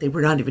South that they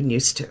were not even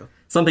used to.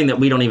 Something that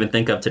we don't even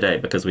think of today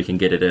because we can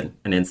get it in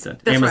an instant.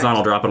 That's Amazon right.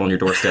 will drop it on your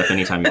doorstep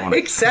anytime you want it.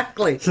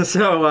 Exactly.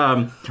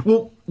 So,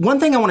 one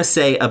thing I want to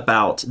say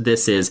about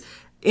this is,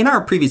 in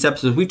our previous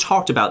episodes, we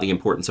talked about the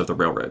importance of the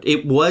railroad.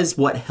 It was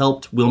what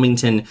helped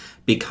Wilmington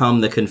become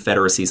the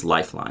Confederacy's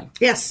lifeline.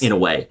 Yes. In a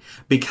way.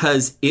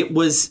 Because it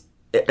was,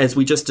 as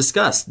we just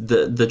discussed,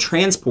 the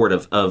transport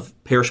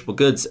of perishable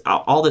goods,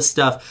 all this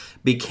stuff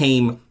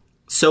became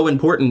so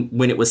important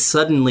when it was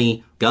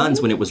suddenly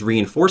guns, when it was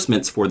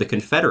reinforcements for the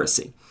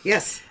Confederacy.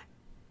 Yes.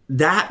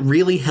 That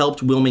really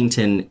helped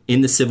Wilmington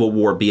in the Civil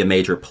War be a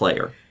major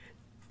player.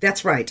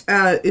 That's right.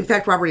 In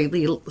fact, Robert E.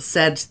 Lee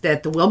said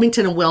that the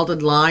Wilmington and Weldon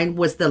line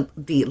was the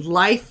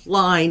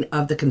lifeline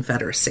of the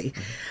Confederacy.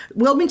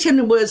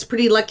 Wilmington was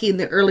pretty lucky in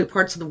the early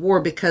parts of the war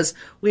because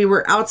we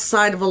were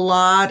outside of a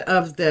lot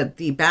of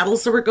the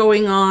battles that were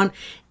going on,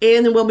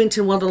 and the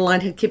Wilmington and Weldon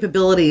line had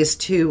capabilities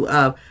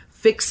to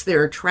fix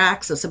their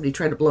tracks if somebody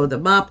tried to blow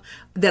them up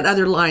that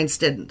other lines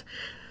didn't.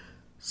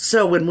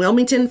 So when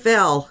Wilmington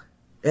fell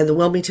and the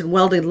Wilmington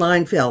Weldon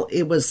line fell,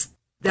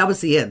 that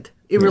was the end.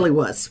 It really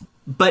was.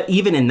 But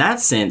even in that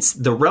sense,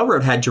 the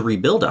railroad had to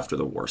rebuild after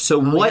the war. So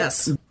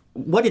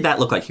what did that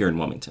look like here in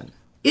Wilmington?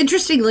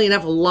 Interestingly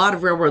enough, a lot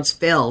of railroads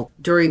fell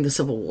during the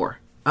Civil War.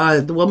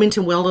 The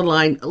Wilmington Weldon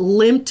line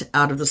limped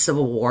out of the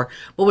Civil War,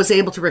 but was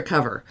able to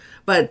recover.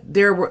 But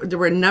there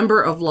were a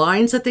number of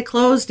lines that they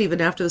closed even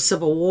after the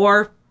Civil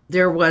War.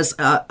 There was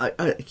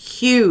a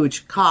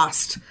huge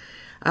cost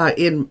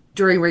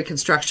during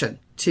Reconstruction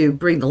to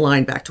bring the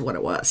line back to what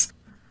it was.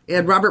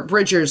 And Robert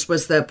Bridgers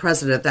was the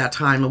president at that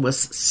time and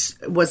was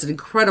an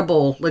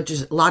incredible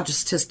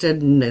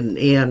logistician,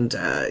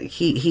 and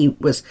he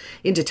was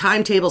into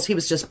timetables. He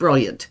was just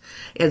brilliant.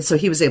 And so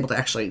he was able to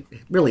actually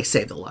really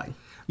save the line.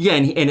 Yeah,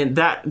 and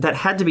that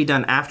had to be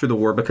done after the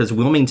war because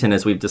Wilmington,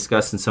 as we've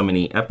discussed in so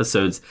many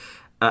episodes,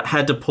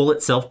 had to pull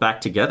itself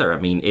back together. I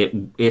mean,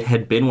 it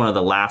had been one of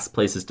the last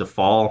places to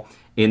fall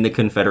in the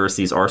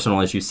Confederacy's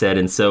arsenal, as you said.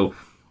 And so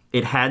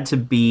it had to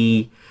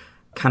be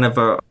kind of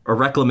a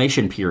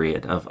reclamation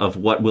period of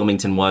what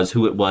Wilmington was,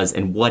 who it was,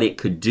 and what it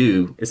could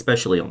do,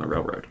 especially on the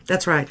railroad.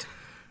 That's right.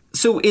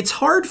 So it's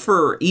hard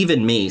for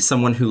even me,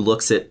 someone who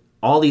looks at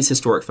all these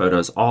historic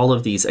photos, all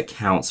of these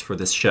accounts for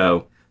this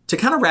show, to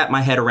kind of wrap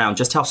my head around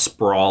just how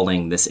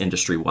sprawling this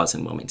industry was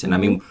in Wilmington. Mm-hmm.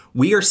 I mean,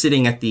 we are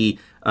sitting at the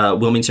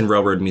Wilmington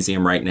Railroad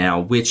Museum right now,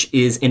 which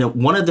is in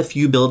one of the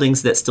few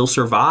buildings that still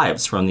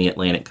survives from the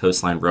Atlantic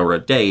Coastline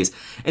Railroad days.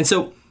 And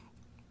so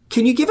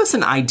can you give us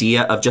an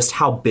idea of just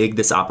how big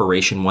this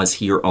operation was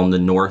here on the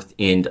north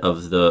end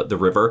of the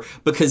river?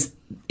 Because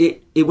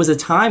it was a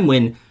time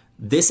when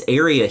this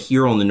area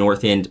here on the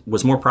north end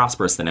was more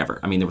prosperous than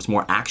ever. I mean, there was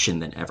more action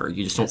than ever.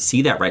 You just don't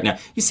see that right now.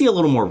 You see a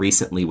little more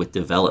recently with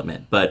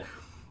development. But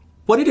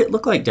what did it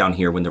look like down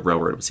here when the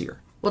railroad was here?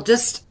 Well,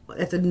 just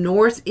at the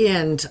north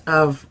end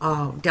of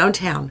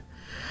downtown,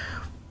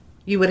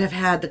 you would have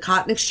had the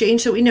cotton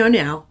exchange that we know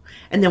now.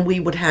 And then we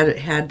would have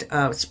had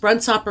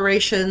spruance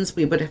operations.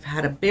 We would have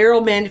had a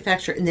barrel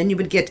manufacturer. And then you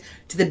would get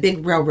to the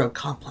big railroad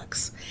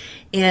complex.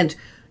 And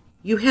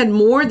you had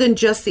more than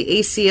just the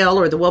ACL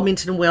or the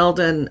Wilmington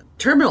Weldon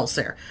terminals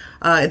there.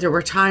 There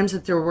were times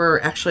that there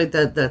were actually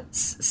the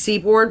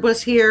Seaboard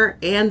was here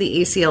and the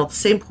ACL at the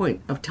same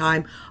point of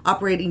time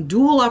operating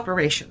dual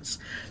operations.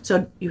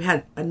 So you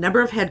had a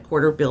number of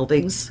headquarter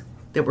buildings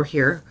that were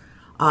here.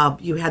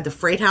 You had the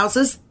freight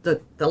houses, the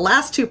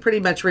last two pretty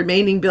much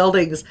remaining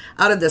buildings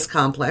out of this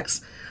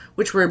complex,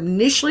 which were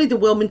initially the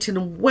Wilmington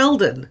and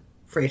Weldon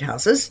freight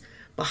houses.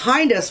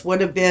 Behind us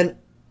would have been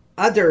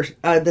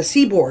the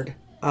Seaboard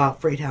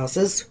freight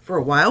houses for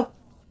a while.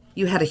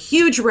 You had a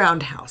huge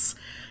roundhouse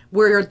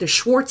where the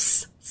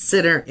Schwartz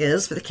Center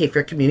is for the Cape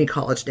Fear Community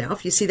College now.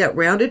 If you see that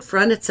rounded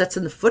front, it sets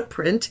in the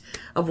footprint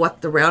of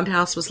what the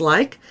roundhouse was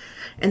like.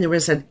 And there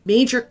was a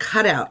major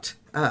cutout,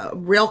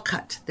 rail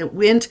cut that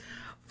went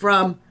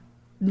from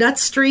Nutt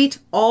Street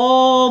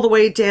all the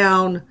way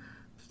down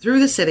through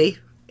the city,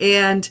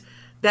 and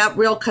that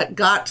rail cut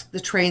got the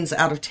trains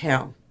out of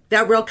town.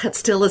 that rail cut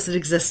still is in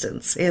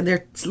existence, and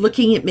they're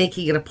looking at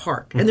making it a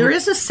park. And there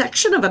is a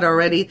section of it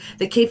already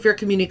that Cape Fear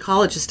Community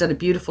College has done a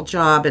beautiful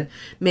job in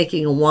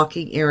making a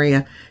walking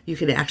area. You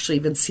can actually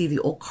even see the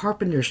old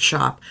carpenter's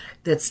shop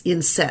that's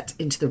inset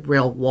into the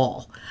rail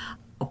wall.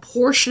 A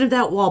portion of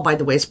that wall, by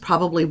the way, is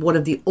probably one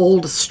of the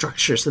oldest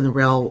structures in the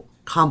rail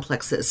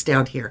complex that is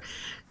down here,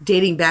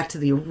 dating back to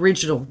the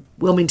original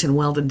Wilmington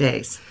Weldon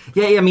days.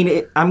 Yeah, I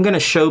mean, I'm going to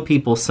show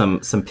people some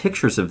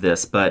pictures of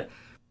this, but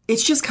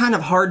it's just kind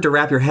of hard to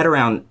wrap your head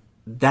around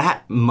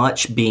that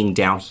much being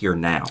down here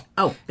now.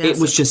 Oh, it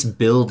was just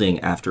building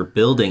after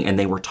building, and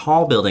they were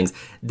tall buildings.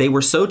 They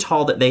were so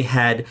tall that they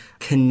had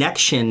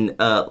connection,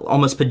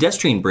 almost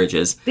pedestrian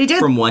bridges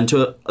from one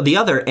to the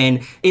other,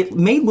 and it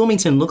made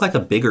Wilmington look like a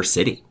bigger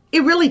city.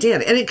 It really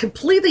did, and it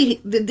completely,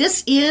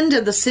 this end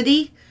of the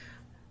city,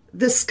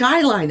 the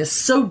skyline is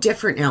so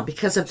different now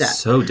because of that.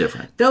 So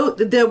different. Though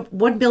the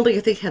one building, I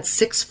think, had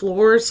 6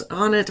 floors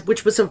on it,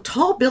 which was a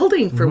tall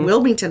building for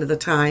Wilmington at the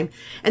time.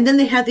 And then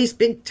they had these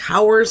big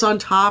towers on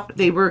top.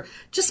 They were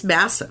just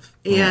massive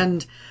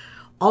and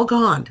all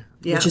gone.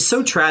 Yeah. Which is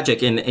so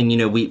tragic. And you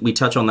know, we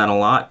touch on that a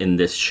lot in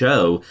this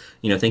show,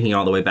 you know, thinking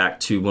all the way back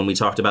to when we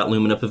talked about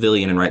Lumina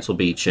Pavilion in Wrightsville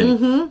Beach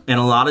and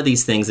a lot of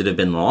these things that have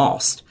been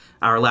lost.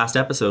 Our last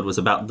episode was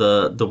about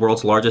the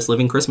world's largest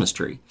living Christmas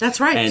tree.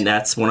 That's right. And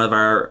that's one of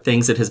our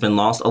things that has been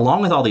lost,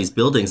 along with all these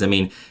buildings. I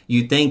mean,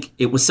 you'd think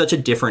it was such a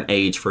different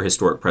age for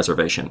historic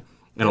preservation.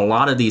 And a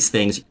lot of these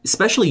things,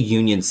 especially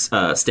Union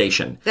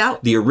Station,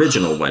 the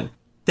original one,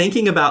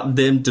 thinking about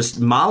them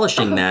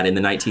demolishing that in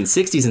the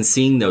 1960s and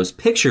seeing those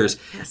pictures,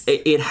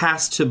 it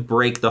has to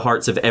break the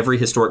hearts of every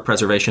historic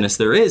preservationist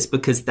there is,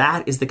 because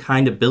that is the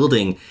kind of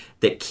building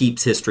that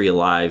keeps history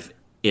alive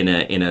in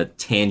a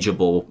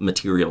tangible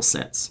material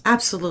sense.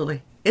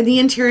 Absolutely. And the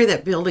interior of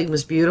that building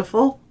was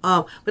beautiful.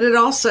 But it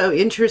also,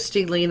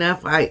 interestingly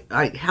enough, I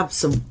have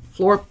some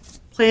floor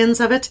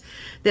plans of it,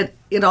 that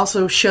it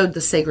also showed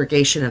the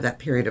segregation of that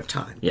period of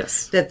time.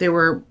 Yes. That there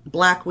were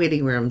black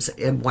waiting rooms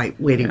and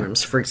white waiting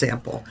rooms, for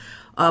example.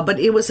 But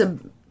it was a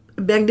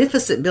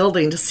magnificent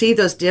building. To see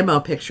those demo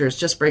pictures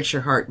just breaks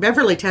your heart.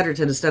 Beverly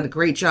Tedderton has done a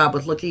great job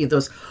with looking at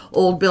those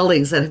old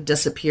buildings that have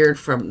disappeared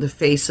from the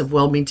face of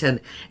Wilmington,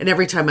 and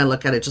every time I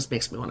look at it, it just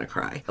makes me want to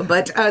cry.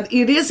 But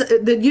it is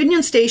the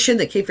Union Station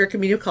that Cape Fear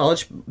Community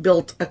College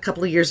built a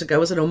couple of years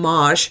ago as an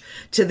homage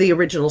to the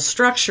original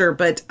structure,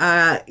 but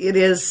it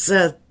is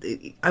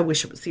I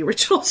wish it was the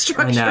original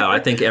structure. I know, I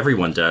think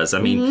everyone does.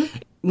 I mean,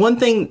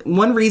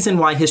 one reason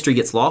why history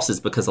gets lost is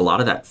because a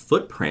lot of that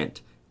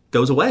footprint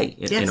goes away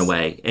in a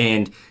way.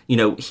 And, you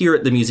know, here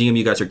at the museum,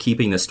 you guys are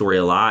keeping this story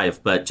alive,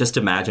 but just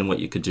imagine what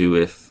you could do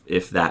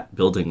if that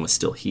building was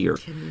still here.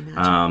 Can you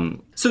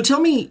imagine? So tell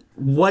me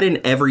what an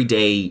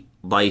everyday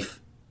life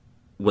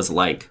was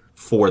like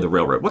for the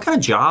railroad. What kind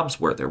of jobs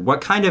were there?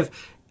 What kind of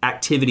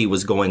activity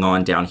was going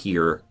on down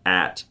here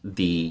at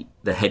the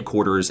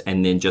headquarters,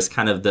 and then just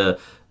kind of the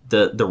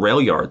rail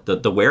yard,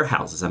 the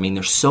warehouses? I mean,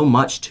 there's so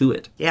much to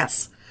it.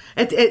 Yes.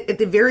 At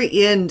the very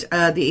end,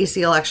 the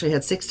ACL actually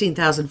had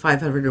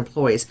 16,500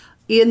 employees.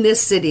 In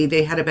this city,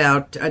 they had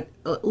about a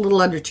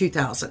little under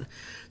 2,000.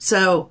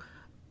 So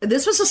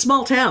this was a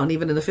small town,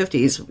 even in the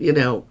 50s, you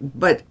know,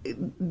 but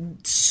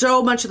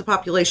so much of the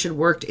population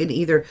worked in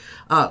either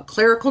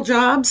clerical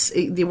jobs.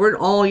 They weren't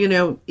all, you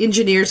know,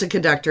 engineers and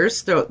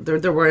conductors.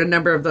 There were a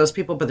number of those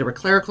people, but there were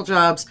clerical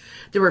jobs.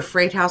 There were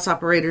freight house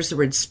operators. There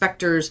were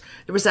inspectors.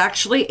 There was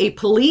actually a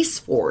police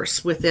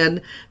force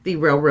within the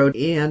railroad,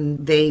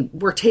 and they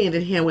worked hand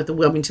in hand with the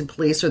Wilmington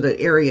Police or the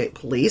area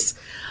police.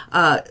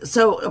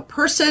 So a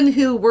person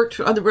who worked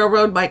on the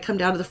railroad might come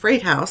down to the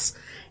freight house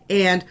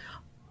and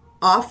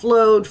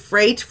offload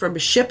freight from a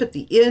ship at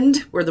the end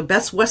where the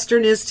Best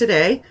Western is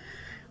today,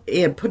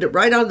 and put it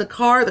right on the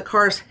car. The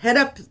cars head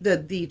up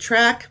the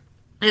track,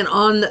 and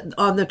on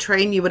the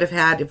train you would have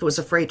had, if it was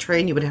a freight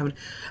train, you would have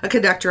a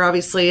conductor,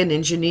 obviously, an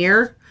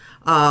engineer,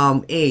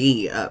 and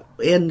a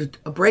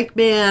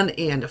brakeman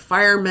and a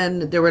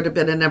fireman. There would have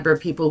been a number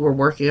of people who were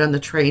working on the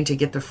train to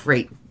get the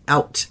freight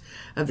out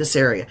of this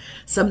area.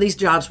 Some of these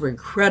jobs were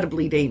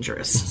incredibly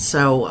dangerous.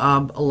 So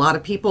a lot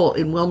of people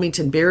in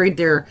Wilmington buried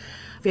their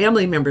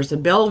family members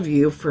in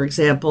Bellevue, for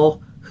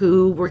example,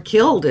 who were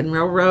killed in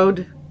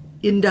railroad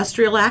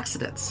industrial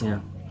accidents.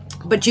 Yeah.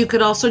 But you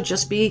could also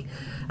just be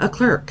a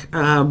clerk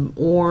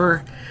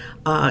or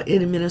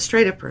an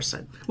administrative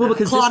person. Well,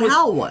 because Claude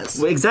Howell was.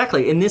 Well,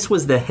 exactly. And this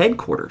was the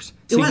headquarters.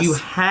 So you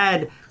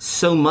had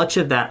so much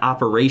of that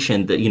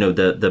operation, that, you know,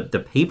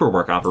 the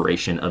paperwork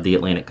operation of the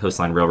Atlantic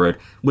Coastline Railroad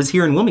was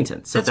here in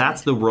Wilmington. So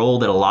that's the role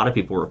that a lot of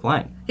people were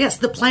playing. Yes,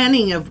 the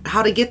planning of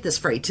how to get this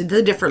freight to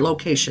the different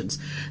locations.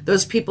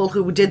 Those people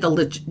who did the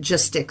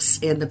logistics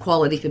and the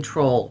quality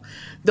control,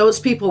 those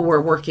people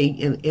were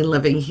working and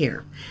living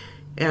here.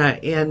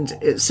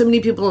 And so many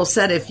people have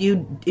said if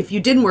you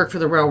didn't work for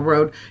the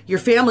railroad, your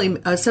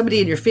family, somebody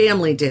in your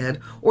family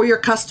did, or your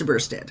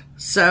customers did.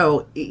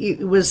 So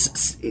it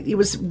was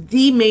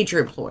the major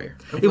employer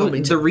of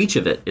Wilmington. The reach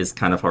of it is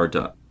kind of hard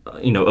to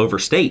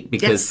overstate,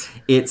 because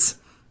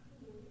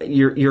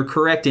you're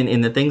correct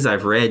in the things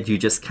I've read. You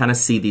just kind of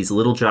see these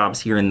little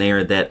jobs here and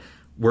there that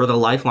were the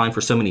lifeline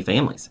for so many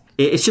families.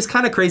 It's just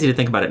kind of crazy to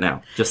think about it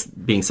now,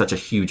 just being such a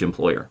huge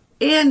employer.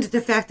 And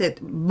the fact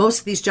that most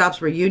of these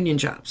jobs were union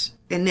jobs.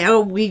 And now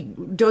we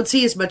don't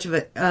see as much of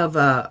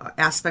a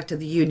aspect of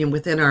the union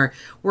within our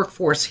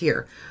workforce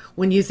here.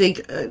 When you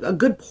think a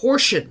good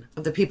portion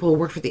of the people who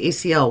work for the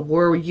ACL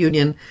were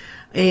union,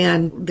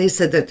 and they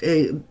said that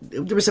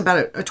there was about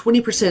a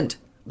 20%,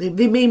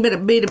 they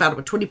made about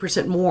a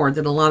 20% more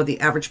than a lot of the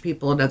average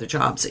people in other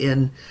jobs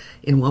in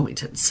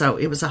Wilmington. So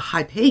it was a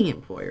high-paying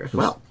employer as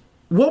well.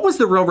 What was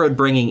the railroad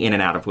bringing in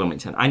and out of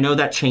Wilmington? I know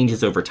that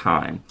changes over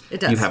time.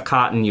 It does. You have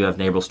cotton, you have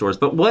neighborhood stores,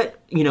 but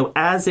what,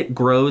 as it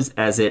grows,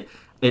 as it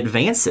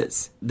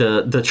advances,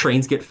 the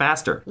trains get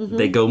faster. Mm-hmm.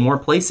 They go more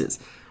places.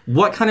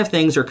 What kind of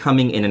things are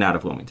coming in and out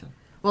of Wilmington?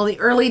 Well, the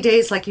early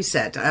days, like you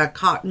said,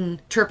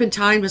 cotton,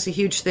 turpentine was a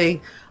huge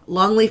thing.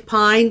 Longleaf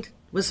pine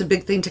was a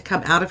big thing to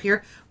come out of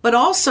here. But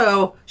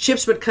also,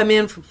 ships would come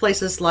in from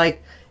places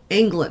like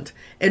England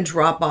and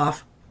drop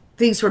off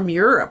things from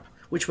Europe,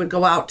 which would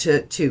go out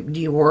to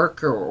New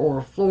York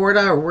or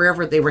Florida or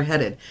wherever they were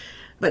headed.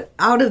 But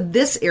out of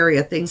this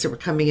area, things that were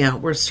coming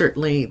out were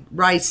certainly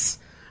rice,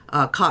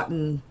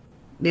 cotton,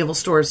 naval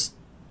stores,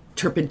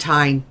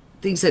 turpentine,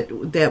 things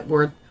that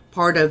were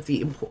part of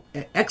the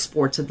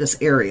exports of this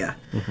area.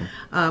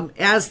 Mm-hmm.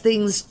 As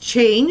things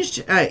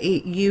changed,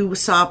 you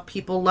saw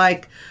people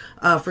like,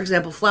 for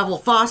example, Flavel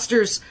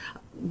Foster's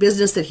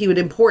business that he would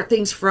import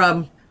things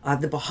from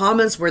the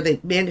Bahamas where they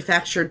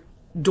manufactured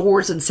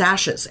doors and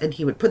sashes, and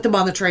he would put them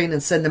on the train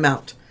and send them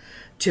out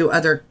to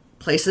other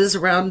places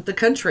around the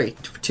country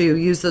to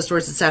use those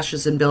doors and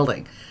sashes in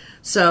building.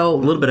 So a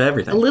little bit of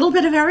everything. A little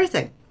bit of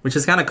everything. Which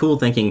is kind of cool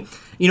thinking,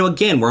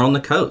 again, we're on the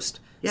coast.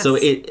 Yes. So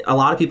a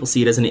lot of people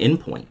see it as an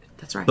endpoint.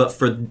 That's right. But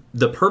for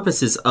the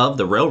purposes of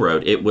the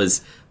railroad, it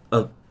was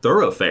a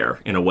thoroughfare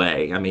in a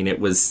way. I mean, it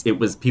was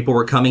people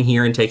were coming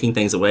here and taking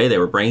things away. They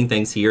were bringing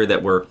things here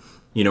that were,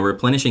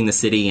 replenishing the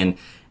city. And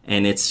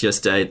it's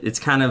just, it's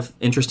kind of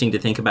interesting to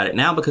think about it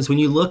now, because when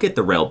you look at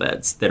the rail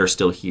beds that are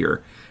still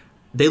here,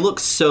 they look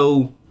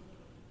so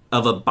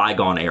of a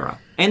bygone era.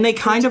 And they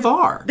kind of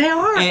are. They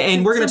are.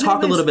 And we're going to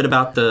talk a little bit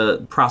about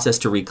the process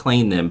to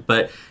reclaim them.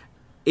 But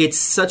it's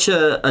such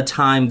a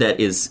time that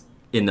is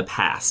in the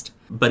past.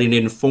 But it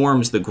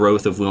informs the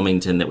growth of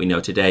Wilmington that we know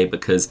today,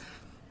 because,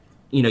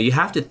 you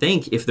have to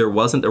think, if there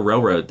wasn't the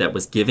railroad that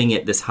was giving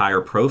it this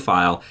higher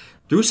profile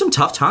through some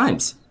tough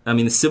times. I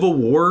mean, the Civil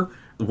War,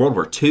 World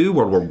War II,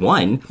 World War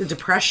I. The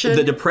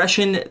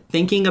Depression,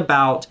 thinking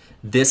about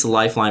this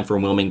lifeline for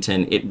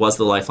Wilmington, it was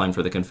the lifeline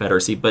for the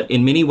Confederacy. But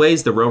in many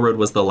ways, the railroad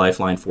was the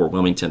lifeline for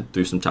Wilmington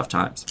through some tough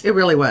times. It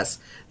really was.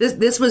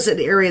 This was an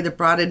area that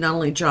brought in not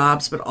only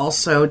jobs, but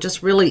also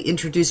just really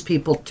introduced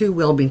people to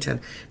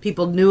Wilmington.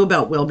 People knew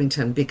about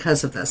Wilmington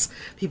because of this.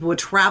 People would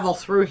travel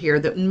through here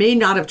that may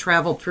not have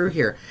traveled through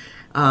here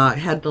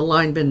had the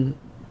line been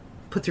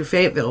put through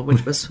Fayetteville,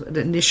 which was an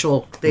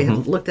initial, they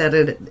had looked at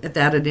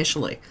that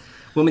initially.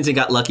 Wilmington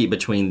got lucky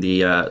between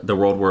the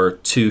World War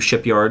II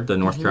shipyard, the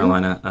North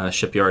Carolina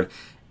shipyard,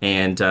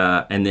 and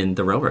then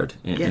the railroad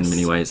in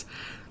many ways.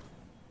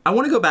 I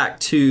want to go back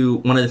to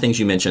one of the things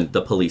you mentioned,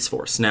 the police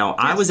force. Now,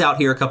 I was out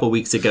here a couple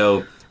weeks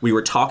ago. We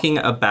were talking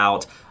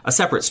about a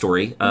separate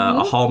story.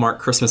 A Hallmark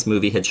Christmas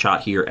movie had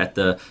shot here at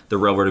the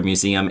Railroad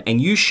Museum,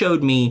 and you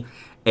showed me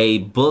a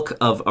book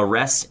of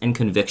arrests and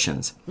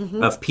convictions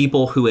of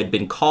people who had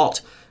been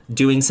caught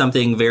doing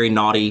something very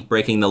naughty,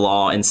 breaking the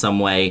law in some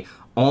way,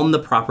 on the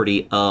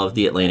property of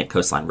the Atlantic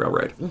Coastline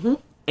Railroad.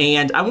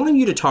 And I wanted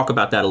you to talk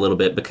about that a little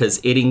bit, because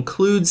it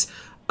includes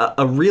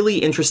a really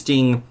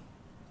interesting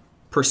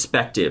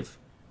perspective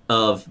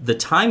of the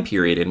time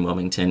period in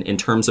Wilmington in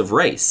terms of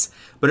race.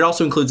 But it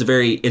also includes a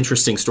very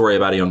interesting story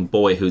about a young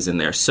boy who's in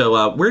there.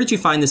 So where did you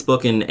find this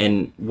book,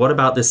 and what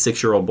about this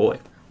 6-year-old boy?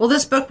 Well,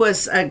 this book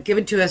was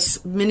given to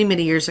us many,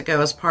 many years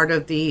ago as part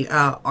of the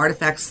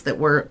artifacts that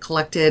were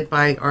collected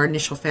by our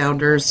initial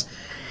founders,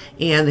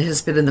 and it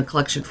has been in the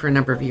collection for a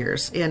number of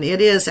years. And it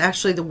is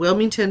actually the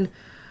Wilmington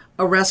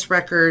arrest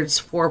records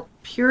for a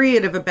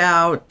period of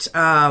about,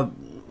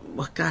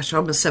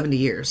 almost 70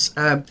 years.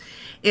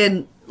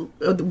 And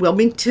the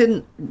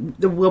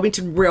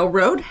Wilmington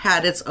Railroad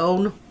had its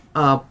own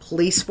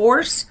police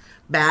force,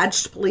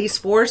 badged police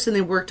force, and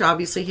they worked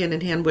obviously hand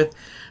in hand with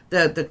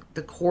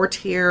the court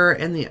here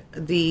and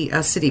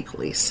the city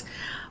police.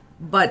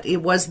 But it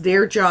was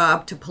their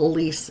job to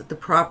police the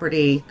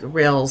property, the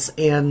rails,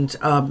 and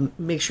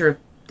make sure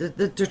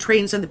the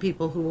trains and the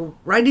people who were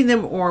riding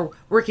them or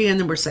working in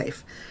them were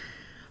safe.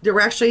 There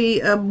were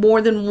actually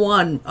more than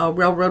one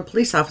railroad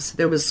police officer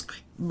that was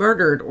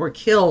murdered or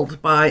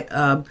killed by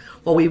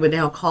what we would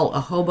now call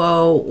a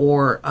hobo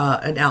or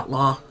an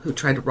outlaw who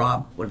tried to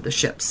rob one of the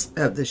ships.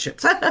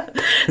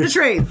 The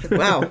train.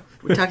 Wow,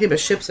 we're talking about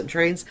ships and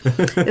trains.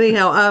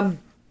 Anyhow,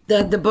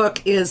 the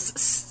book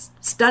is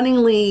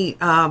stunningly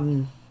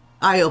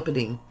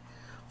eye-opening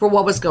for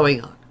what was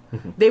going on.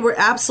 They were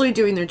absolutely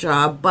doing their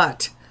job,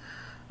 but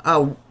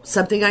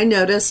something I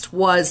noticed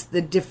was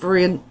the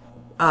different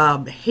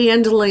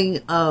handling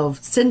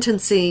of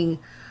sentencing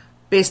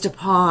based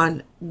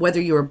upon whether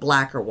you were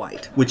black or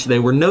white. Which they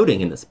were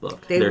noting in this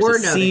book. There's a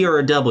C or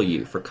a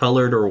W for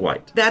colored or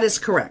white. That is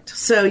correct.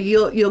 So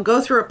you'll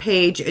go through a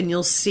page and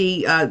you'll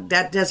see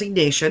that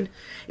designation.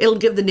 It'll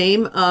give the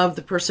name of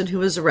the person who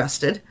was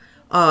arrested,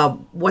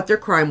 what their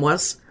crime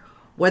was,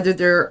 whether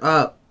they're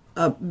a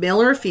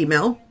male or a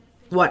female,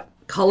 what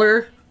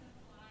color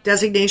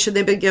designation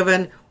they've been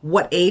given,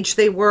 what age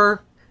they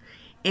were,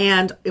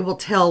 and it will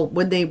tell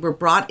when they were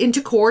brought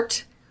into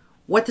court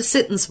what the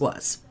sentence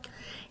was.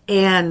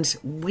 And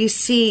we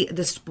see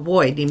this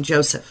boy named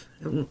Joseph.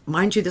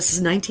 Mind you, this is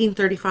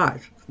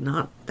 1935,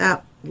 not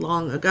that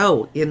long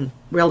ago in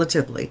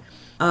relatively.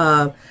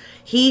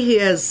 He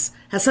has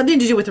something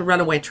to do with a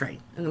runaway train.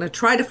 I'm going to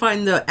try to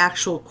find the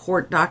actual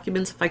court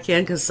documents if I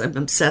can, because I'm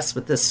obsessed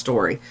with this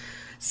story.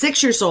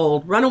 6 years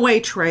old, runaway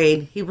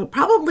train. He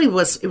probably it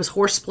was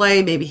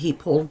horseplay. Maybe he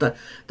pulled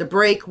the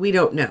brake. We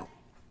don't know.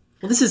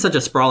 Well, this is such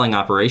a sprawling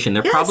operation.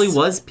 There probably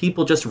was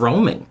people just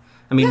roaming.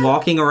 I mean,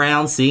 walking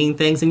around, seeing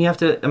things, and you have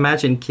to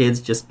imagine kids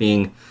just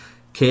being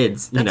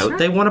kids. You know,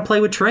 they want to play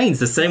with trains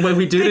the same way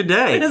we do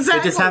today.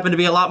 Exactly. It just happened to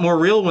be a lot more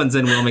real ones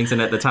in Wilmington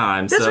at the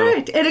time. That's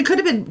right. And it could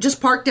have been just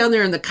parked down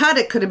there in the cut.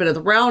 It could have been at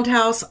the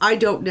Roundhouse. I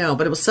don't know.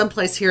 But it was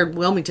someplace here in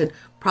Wilmington,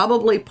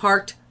 probably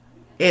parked,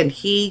 and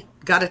he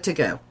got it to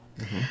go.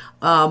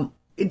 Mm-hmm.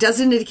 It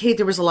doesn't indicate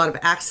there was a lot of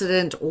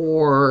accident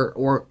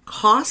or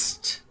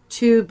cost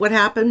to what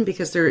happened,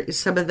 because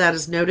some of that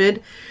is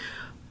noted.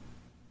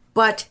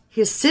 But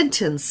his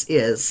sentence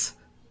is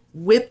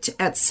whipped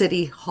at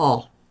City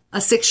Hall. A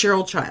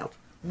 6-year-old child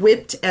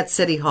whipped at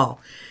City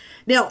Hall.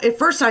 Now, at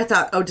first I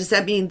thought, does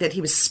that mean that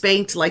he was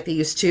spanked like they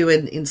used to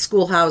in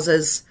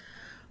schoolhouses?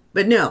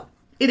 But no,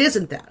 it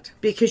isn't that.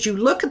 Because you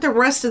look at the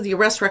rest of the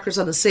arrest records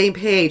on the same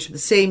page, the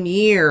same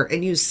year,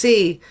 and you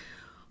see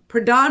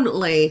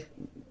predominantly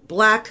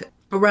black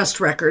arrest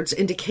records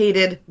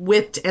indicated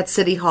whipped at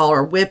City Hall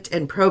or whipped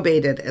and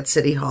probated at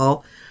City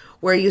Hall,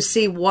 where you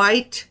see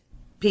white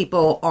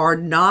people are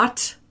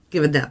not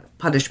given that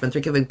punishment.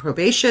 They're given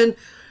probation,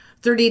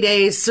 30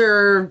 days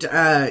served,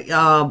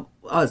 or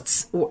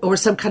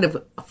some kind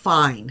of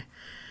fine.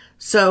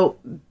 So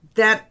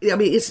that, I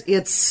mean,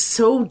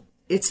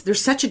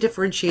 there's such a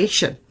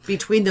differentiation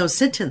between those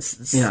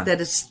sentences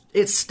that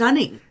it's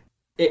stunning.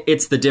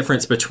 It's the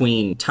difference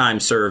between time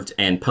served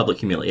and public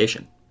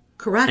humiliation.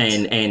 Correct.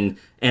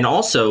 And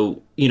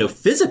also,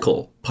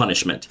 physical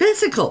punishment.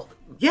 Physical.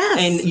 Yes.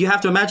 And you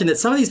have to imagine that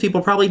some of these people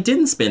probably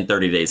didn't spend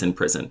 30 days in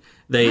prison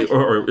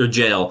or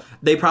jail.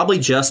 They probably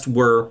just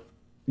were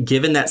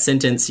given that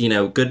sentence,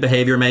 good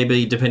behavior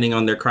maybe, depending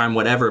on their crime,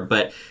 whatever.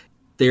 But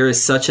there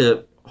is such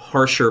a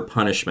harsher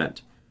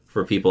punishment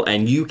for people.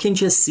 And you can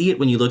just see it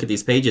when you look at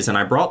these pages. And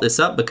I brought this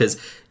up because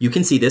you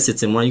can see this.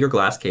 It's in one of your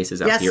glass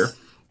cases out here.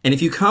 And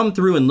if you come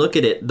through and look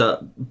at it,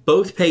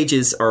 both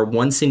pages are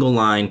one single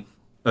line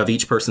of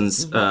each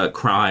person's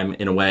crime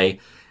in a way.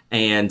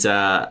 And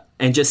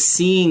just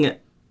seeing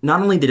not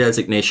only the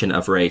designation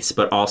of race,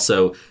 but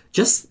also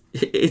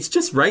it's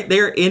just right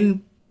there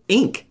in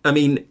ink. I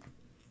mean,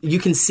 you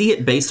can see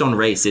it based on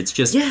race. It's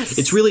just,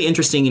 it's really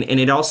interesting. And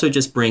it also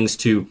just brings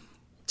to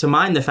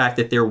mind the fact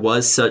that there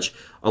was such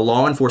a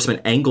law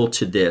enforcement angle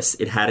to this.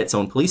 It had its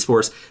own police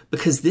force,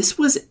 because this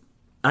was,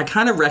 I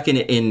kind of reckon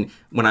it in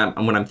when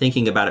I'm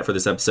thinking about it for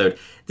this episode,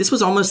 this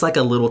was almost like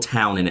a little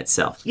town in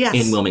itself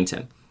in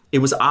Wilmington. It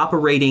was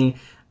operating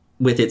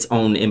with its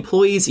own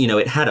employees.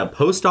 It had a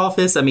post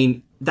office. I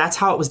mean, that's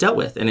how it was dealt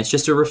with. And it's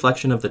just a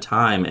reflection of the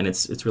time. And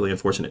it's really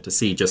unfortunate to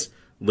see just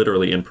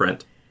literally in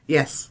print.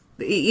 Yes.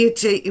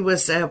 It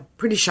was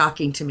pretty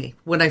shocking to me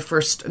when I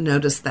first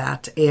noticed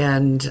that.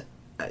 And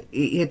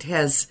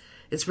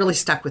it's really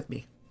stuck with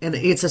me. And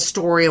it's a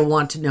story I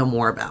want to know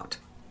more about.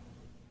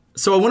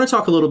 So I want to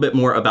talk a little bit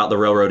more about the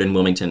railroad in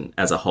Wilmington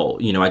as a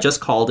whole. I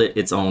just called it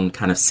its own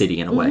kind of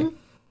city in a way.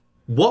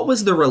 What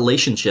was the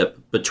relationship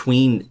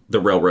between the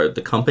railroad,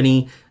 the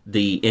company,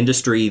 the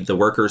industry, the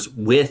workers,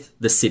 with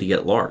the city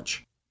at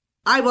large?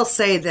 I will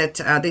say that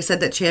they said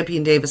that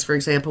Champion Davis, for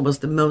example, was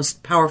the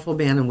most powerful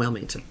man in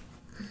Wilmington.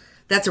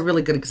 That's a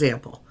really good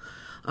example.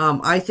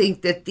 I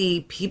think that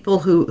the people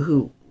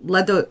who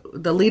led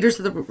the leaders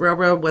of the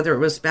railroad, whether it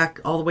was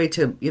back all the way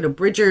to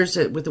Bridgers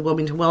with the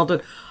Wilmington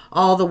Weldon,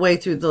 all the way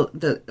through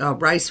the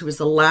Rice, who was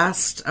the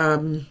last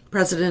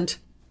president,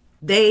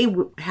 they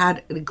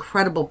had an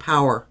incredible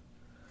power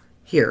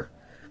here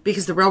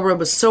because the railroad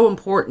was so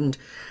important.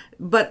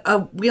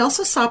 But we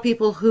also saw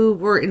people who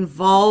were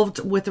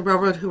involved with the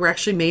railroad who were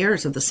actually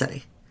mayors of the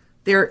city.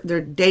 Their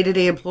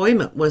day-to-day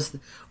employment was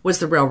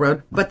the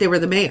railroad, but they were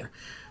the mayor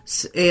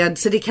and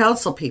city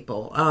council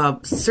people.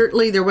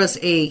 Certainly there was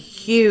a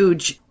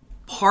huge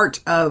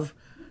part of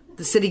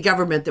the city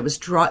government that was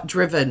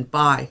driven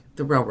by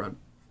the railroad.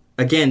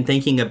 Again,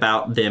 thinking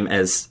about them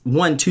as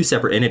two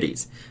separate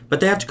entities,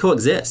 but they have to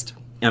coexist.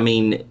 I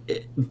mean,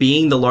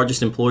 being the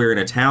largest employer in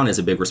a town is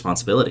a big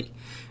responsibility.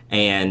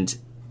 And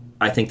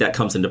I think that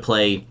comes into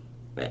play,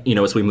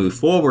 as we move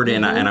forward.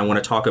 And I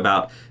want to talk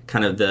about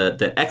kind of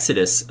the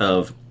exodus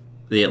of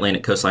the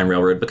Atlantic Coastline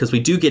Railroad, because we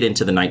do get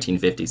into the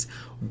 1950s.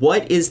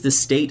 What is the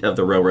state of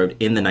the railroad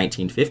in the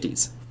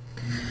 1950s?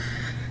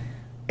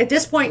 At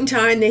this point in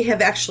time, they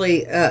have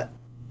actually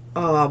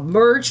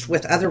merged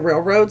with other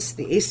railroads.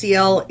 The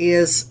ACL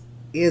is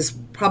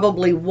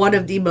probably one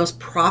of the most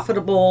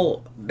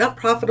profitable, not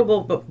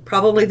profitable, but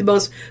probably the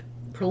most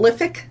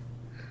prolific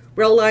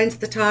rail lines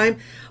at the time.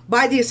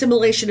 By the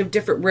assimilation of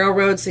different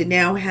railroads, they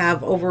now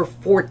have over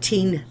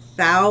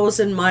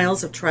 14,000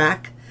 miles of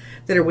track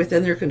that are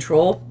within their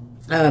control.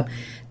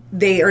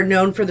 They are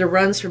known for their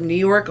runs from New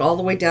York all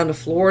the way down to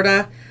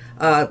Florida.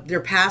 Their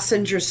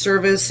passenger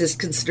service is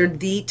considered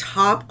the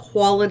top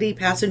quality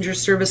passenger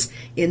service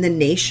in the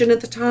nation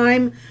at the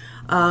time.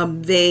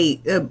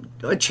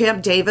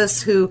 Champ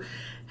Davis, who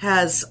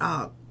has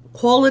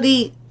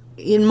quality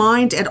in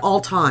mind at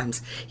all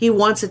times. He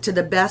wants it to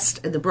the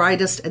best and the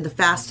brightest and the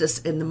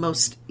fastest and the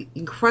most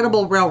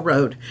incredible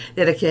railroad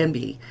that it can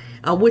be,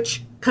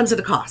 which comes at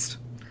a cost.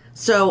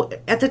 So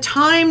at the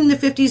time the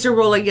 50s are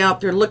rolling out,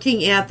 they're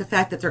looking at the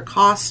fact that their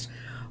costs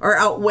are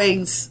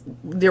outweighing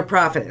their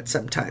profit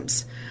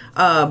sometimes.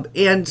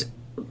 And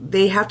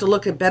they have to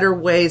look at better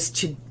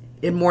ways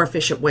in more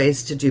efficient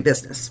ways to do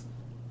business.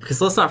 Because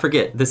let's not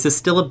forget, this is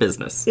still a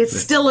business. It's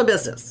still a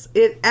business.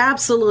 It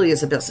absolutely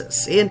is a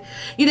business. And,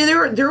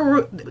 there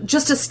were,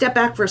 just to step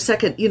back for a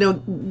second,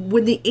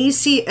 when the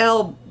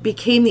ACL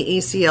became the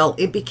ACL,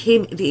 it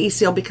became the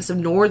ACL because of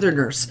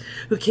Northerners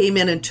who came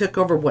in and took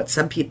over what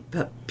some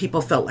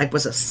people felt like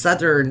was a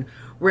Southern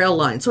rail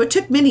line. So it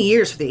took many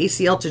years for the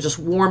ACL to just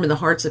warm in the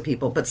hearts of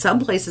people. But some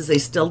places they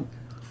still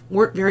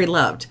weren't very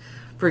loved.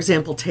 For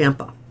example,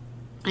 Tampa.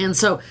 And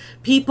so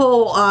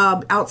people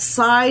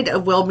outside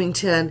of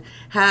Wilmington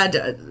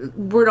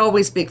weren't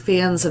always big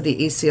fans of the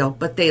ACL,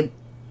 but they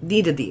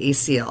needed the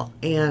ACL.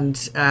 And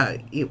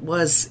it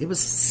was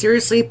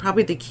seriously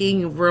probably the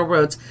king of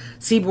railroads.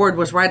 Seaboard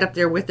was right up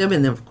there with them,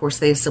 and then of course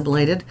they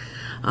assimilated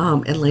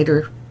and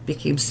later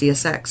became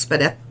CSX.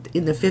 But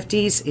in the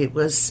 50s, it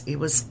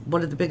was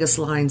one of the biggest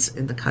lines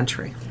in the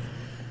country.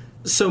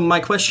 So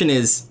my question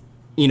is,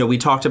 we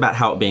talked about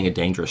how it being a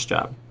dangerous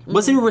job.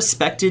 Was it a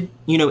respected,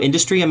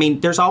 industry? I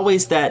mean, there's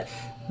always that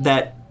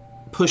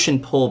push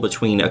and pull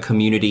between a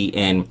community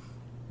and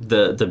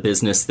the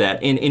business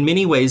that in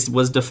many ways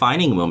was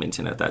defining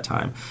Wilmington at that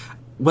time.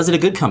 Was it a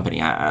good company?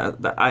 I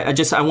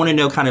want to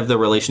know kind of the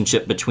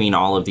relationship between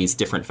all of these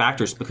different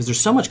factors, because there's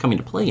so much coming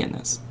to play in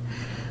this.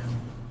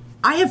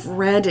 I have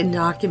read in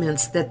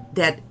documents that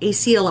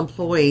ACL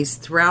employees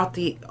throughout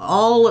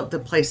all of the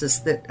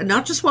places that,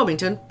 not just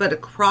Wilmington, but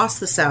across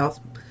the South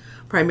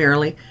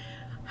primarily,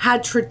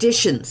 had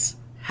traditions.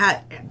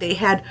 They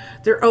had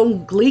their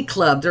own glee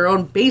club, their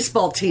own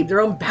baseball team,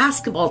 their own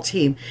basketball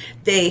team.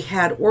 They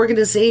had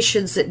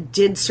organizations that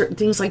did certain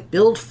things like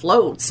build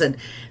floats, and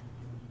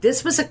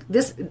these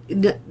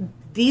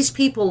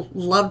people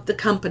loved the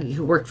company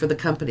who worked for the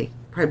company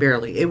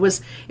primarily. It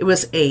was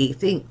a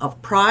thing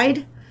of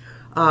pride.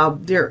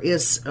 There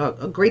is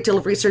a great deal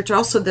of research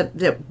also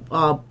that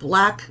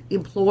black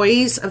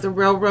employees of the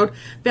railroad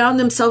found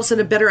themselves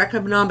in a better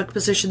economic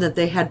position than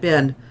they had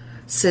been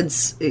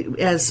since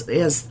as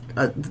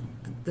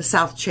the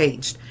South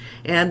changed.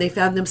 And they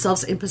found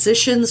themselves in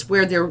positions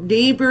where their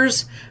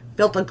neighbors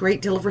felt a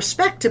great deal of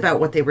respect about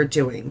what they were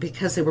doing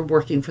because they were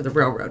working for the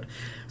railroad.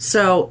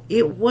 So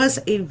it was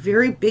a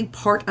very big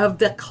part of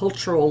the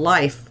cultural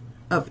life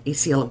of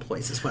ACL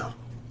employees as well.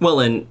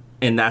 Well,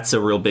 and that's a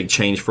real big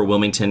change for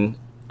Wilmington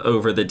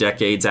over the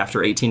decades after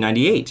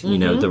 1898.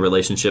 Mm-hmm. The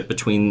relationship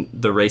between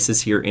the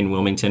races here in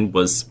Wilmington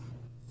was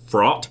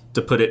fraught,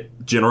 to put it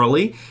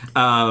generally,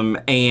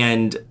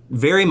 and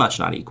very much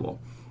not equal.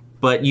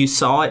 But you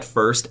saw it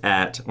first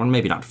or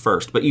maybe not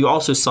first, but you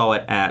also saw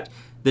it at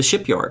the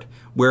shipyard,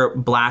 where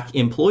black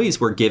employees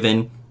were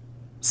given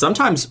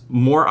sometimes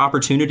more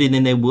opportunity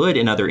than they would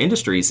in other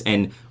industries.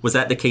 And was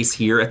that the case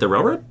here at the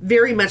railroad?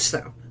 Very much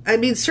so. I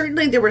mean,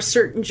 certainly there were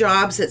certain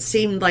jobs that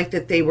seemed like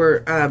that they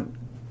were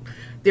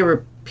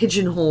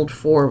pigeonholed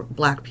for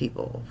black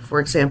people. For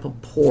example,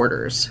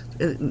 porters.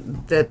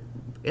 That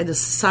in the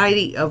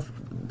society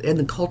and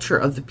the culture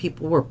of the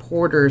people who were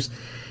porters,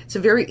 it's a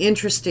very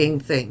interesting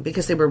thing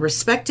because they were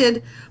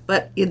respected,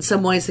 but in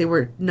some ways they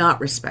were not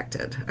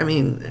respected. I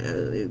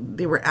mean,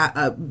 they were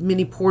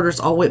many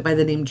porters all went by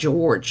the name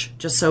George,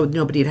 just so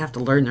nobody'd have to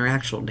learn their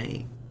actual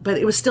name. But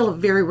it was still a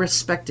very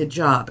respected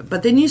job.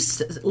 But then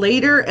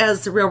later,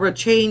 as the railroad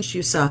changed,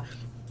 you saw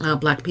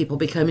black people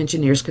become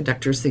engineers,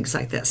 conductors, things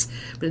like this.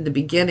 But in the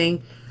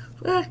beginning,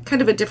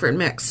 kind of a different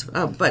mix.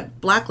 But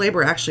black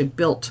labor actually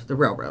built the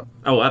railroad.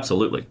 Oh,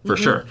 absolutely, for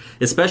sure.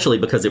 Especially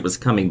because it was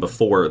coming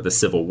before the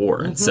Civil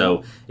War. And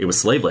so it was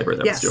slave labor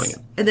that was doing it.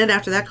 And then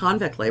after that,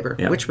 convict labor,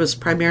 which was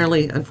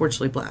primarily,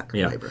 unfortunately, black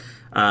labor.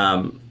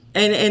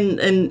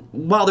 And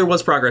while there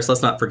was progress,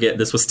 let's not forget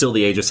this was still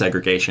the age of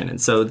segregation. And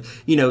so,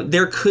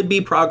 there could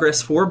be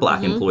progress for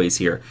black employees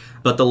here,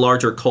 but the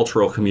larger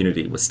cultural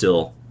community was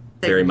still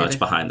very much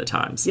behind the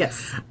times.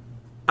 Yes.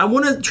 I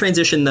want to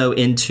transition, though,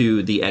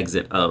 into the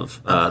exit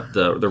of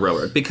the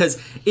railroad, because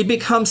it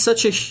becomes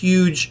such a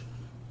huge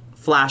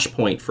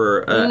flashpoint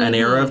for an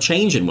era of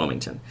change in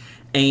Wilmington.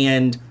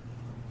 And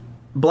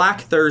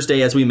Black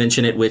Thursday, as we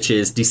mentioned it, which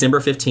is December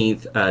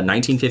 15th,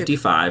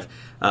 1955,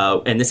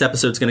 and this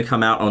episode's going to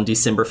come out on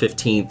December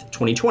 15th,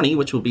 2020,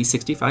 which will be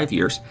 65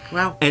 years.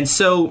 Wow. And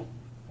so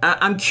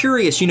I'm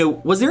curious,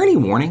 was there any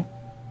warning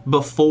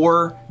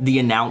before the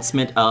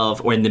announcement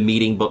of, or in the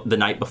meeting the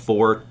night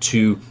before,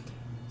 to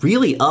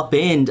really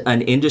upend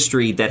an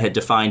industry that had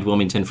defined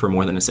Wilmington for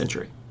more than a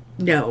century?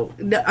 No,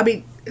 I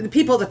mean, the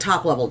people at the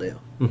top level do.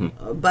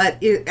 But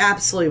it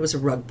absolutely was a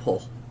rug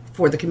pull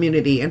for the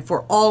community and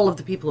for all of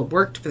the people who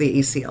worked for the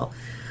ACL.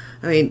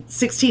 I mean,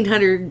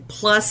 1,600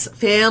 plus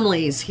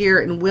families here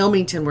in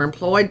Wilmington were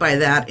employed by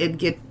that and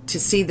get to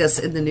see this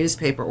in the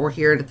newspaper or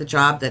hear it at the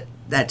job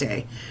that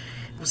day.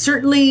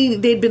 Certainly,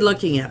 they'd been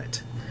looking at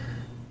it.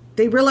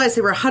 They realized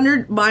they were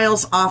 100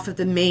 miles off of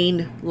the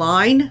main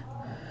line,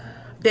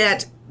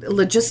 that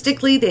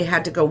logistically they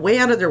had to go way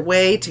out of their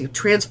way to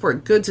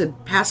transport goods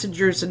and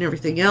passengers and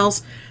everything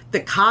else. The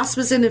cost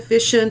was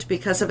inefficient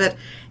because of it,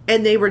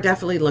 and they were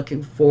definitely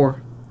looking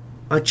for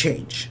a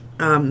change.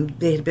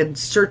 They had been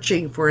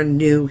searching for a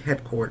new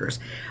headquarters.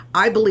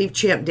 I believe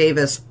Champ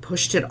Davis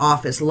pushed it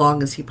off as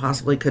long as he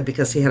possibly could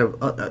because he had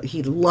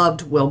he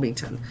loved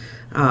Wilmington.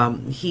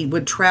 He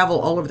would travel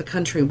all over the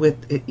country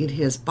in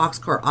his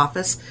boxcar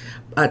office,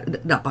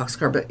 not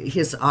boxcar, but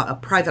his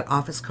private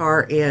office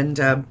car, and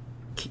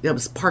it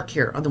was parked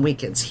here on the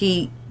weekends.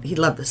 He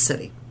loved the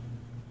city.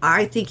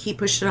 I think he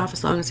pushed it off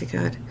as long as he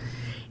could,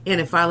 and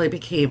it finally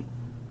became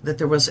that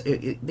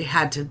they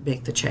had to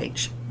make the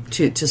change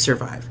to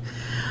survive.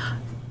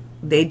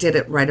 They did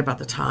it right about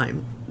the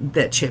time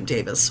that Champ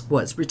Davis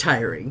was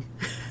retiring.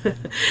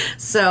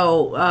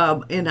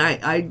 So, and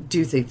I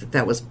do think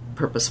that was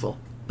purposeful.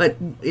 But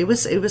it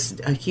was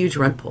a huge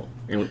rug pull.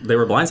 And they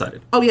were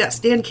blindsided. Oh, yes.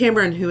 Dan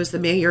Cameron, who was the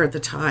mayor at the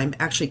time,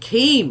 actually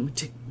came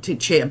to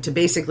Champ to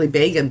basically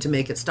beg him to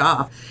make it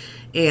stop.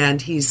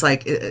 And he's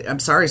like, I'm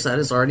sorry, son,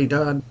 it's already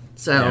done.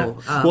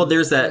 So, yeah. Well,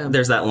 there's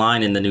that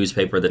line in the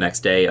newspaper the next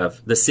day of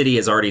the city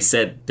has already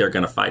said they're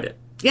going to fight it.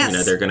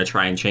 Yes. They're going to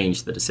try and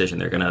change the decision.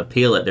 They're going to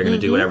appeal it. They're going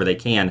to do whatever they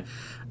can.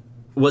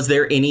 Was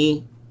there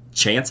any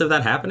chance of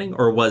that happening,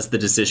 or was the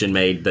decision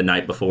made the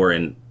night before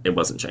and it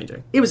wasn't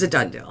changing? It was a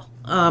done deal.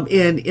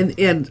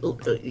 And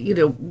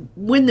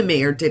when the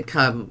mayor did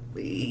come,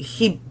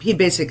 he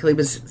basically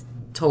was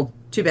told,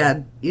 too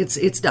bad,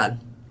 it's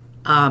done.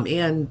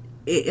 And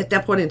at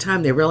that point in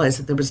time, they realized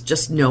that there was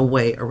just no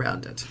way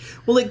around it.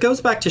 Well, it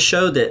goes back to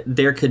show that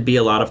there could be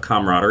a lot of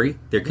camaraderie.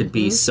 There could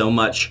be so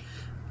much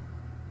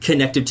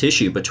connective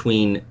tissue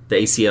between the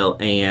ACL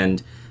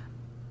and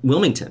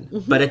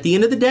Wilmington. But at the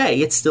end of the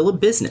day, it's still a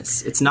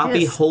business. It's not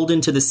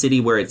beholden to the city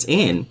where it's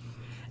in.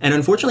 And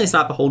unfortunately, it's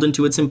not beholden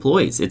to its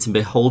employees. It's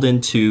beholden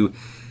to,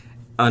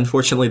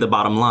 unfortunately, the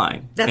bottom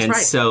line. That's right.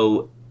 And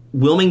so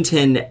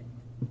Wilmington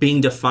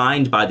being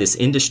defined by this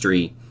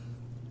industry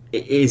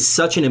is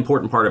such an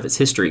important part of its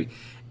history.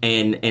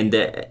 And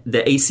the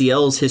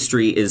ACL's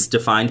history is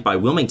defined by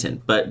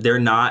Wilmington, but they're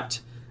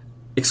not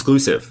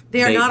exclusive.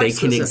 They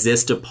can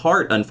exist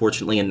apart,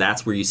 unfortunately, and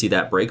that's where you see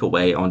that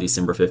breakaway on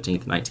December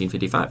 15th,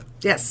 1955.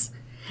 Yes.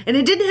 And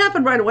it didn't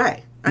happen right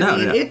away. I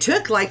mean, No. it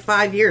took like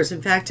 5 years.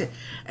 In fact,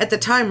 at the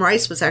time,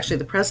 Rice was actually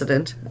the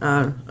president.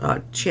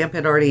 Champ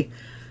had already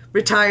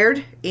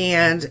retired,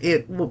 and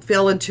it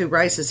fell into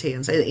Rice's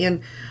hands.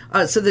 And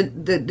so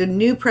the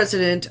new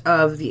president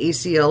of the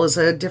ACL is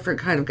a different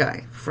kind of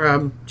guy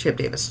from Champ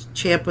Davis.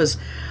 Champ was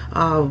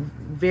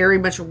very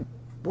much a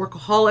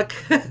workaholic,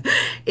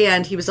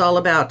 and he was all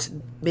about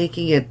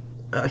making it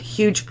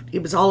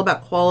it was all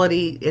about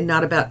quality and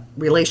not about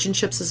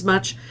relationships as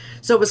much.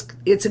 So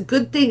it's a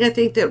good thing, I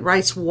think, that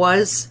Rice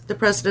was the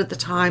president at the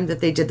time that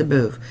they did the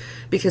move,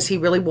 because he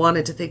really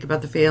wanted to think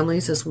about the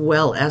families as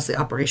well as the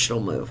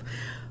operational move.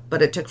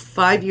 But it took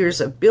 5 years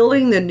of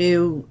building the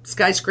new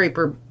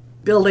skyscraper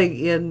building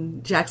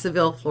in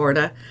Jacksonville,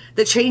 Florida,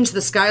 that changed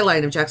the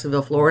skyline of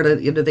Jacksonville, Florida.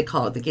 They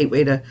call it the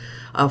gateway to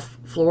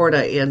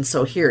Florida. And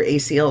so here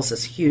ACL is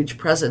this huge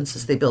presence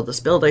as they build this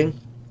building.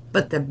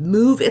 But the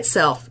move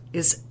itself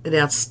is an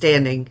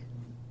outstanding,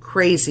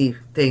 crazy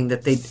thing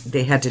that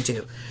they had to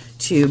do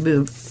to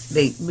move.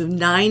 They moved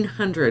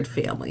 900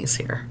 families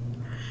here.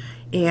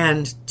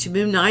 And to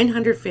move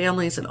 900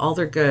 families and all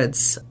their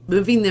goods,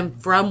 moving them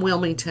from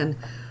Wilmington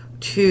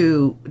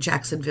to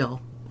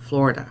Jacksonville,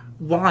 Florida.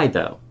 Why,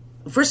 though?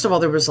 First of all,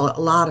 there was a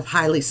lot of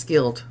highly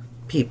skilled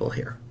people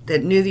here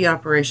that knew the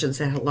operations,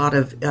 that had a lot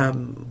of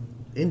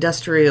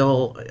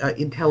industrial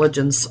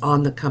intelligence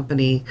on the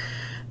company.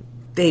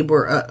 They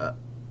were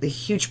a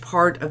huge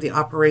part of the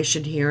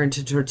operation here, and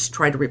to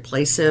try to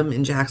replace them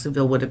in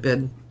Jacksonville would have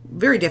been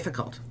very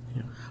difficult.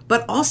 Yeah.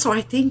 But also,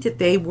 I think that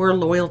they were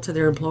loyal to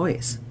their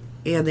employees,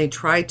 and they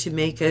tried to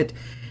make it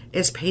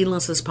as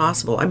painless as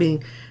possible. I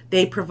mean,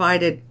 they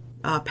provided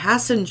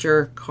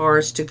passenger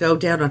cars to go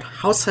down on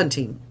house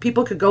hunting.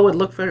 People could go and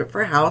look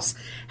for a house,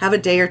 have a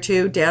day or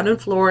two down in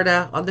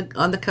Florida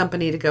on the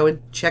company to go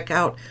and check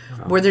out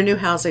where their new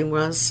housing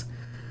was.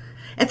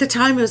 At the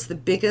time, it was the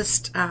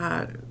biggest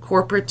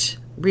corporate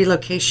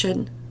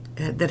relocation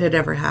that had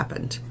ever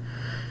happened.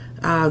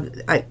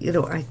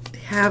 I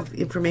have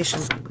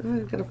information.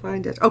 I'm going to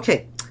find it.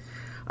 Okay.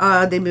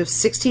 They moved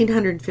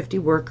 1,650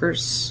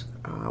 workers,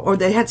 or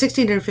they had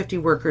 1,650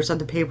 workers on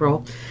the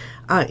payroll.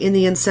 In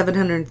the end,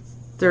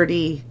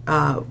 730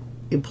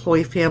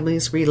 employee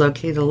families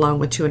relocated, along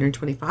with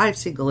 225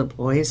 single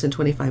employees and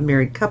 25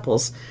 married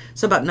couples.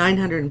 So about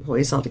 900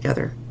 employees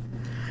altogether.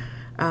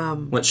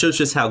 What shows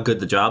just how good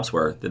the jobs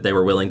were, that they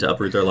were willing to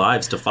uproot their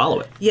lives to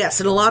follow it.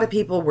 Yes, and a lot of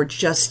people were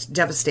just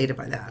devastated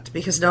by that,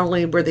 because not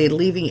only were they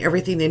leaving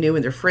everything they knew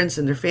and their friends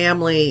and their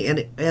family,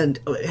 and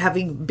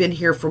having been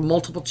here for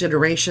multiple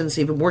generations,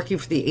 even working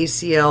for the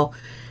ACL,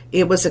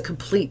 it was a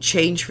complete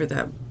change for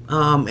them.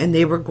 And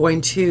they were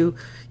going to,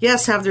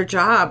 yes, have their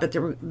job, but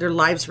their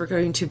lives were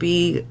going to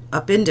be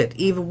upended.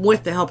 Even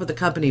with the help of the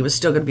company, it was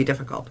still going to be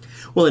difficult.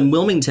 Well, and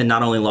Wilmington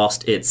not only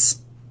lost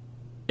its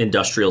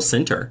industrial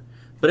center,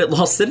 but it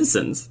lost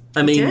citizens.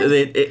 I mean,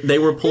 they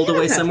were pulled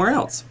away somewhere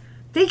else.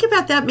 Think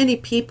about that many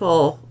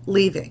people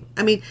leaving.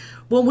 I mean,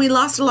 when we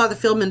lost a lot of the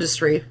film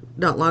industry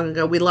not long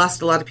ago, we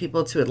lost a lot of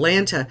people to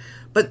Atlanta,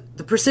 but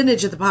the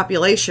percentage of the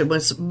population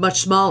was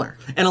much smaller.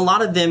 And a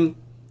lot of them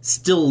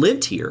still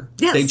lived here.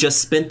 Yes. They just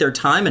spent their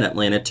time in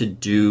Atlanta to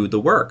do the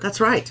work. That's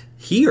right.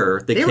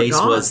 Here, the case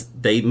was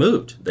they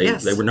moved.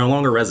 They were no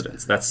longer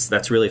residents.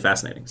 That's really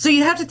fascinating. So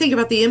you have to think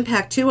about the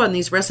impact, too, on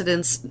these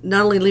residents,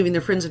 not only leaving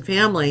their friends and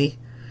family,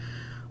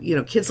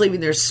 kids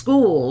leaving their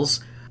schools,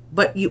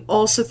 but you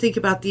also think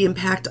about the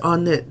impact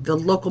on the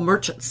local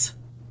merchants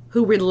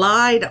who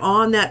relied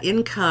on that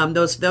income,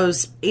 those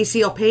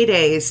ACL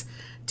paydays,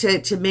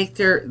 to make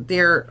their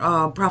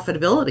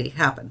profitability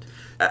happen.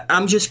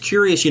 I'm just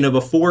curious,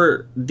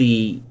 before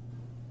the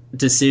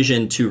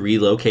decision to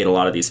relocate a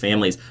lot of these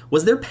families,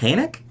 was there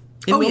panic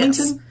in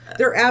Wilmington? Yes.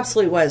 There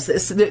absolutely was.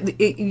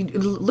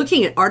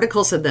 Looking at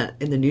articles in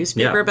the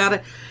newspaper about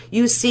it,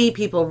 you see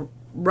people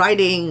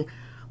writing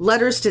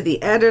letters to the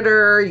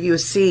editor. You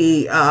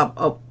see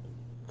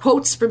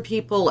quotes from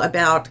people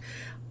about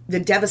the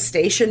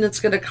devastation it's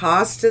going to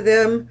cause to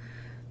them.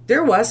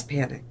 There was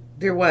panic.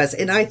 There was.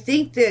 And I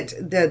think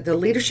that the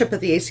leadership of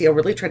the ACL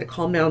really tried to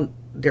calm down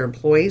their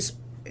employees.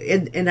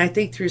 And I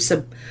think through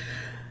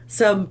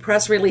some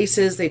press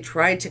releases, they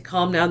tried to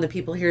calm down the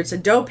people here and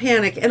said, don't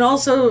panic. And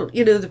also,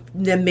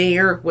 the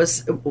mayor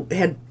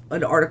had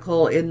an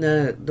article in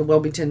the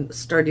Wilmington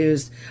Star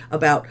News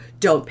about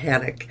don't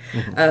panic.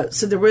 Mm-hmm.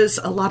 So there was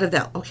a lot of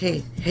that.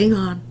 Okay, hang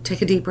on,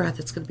 take a deep breath.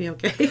 It's going to be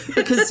okay.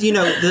 Because,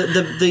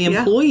 the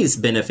employees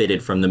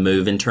benefited from the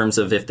move in terms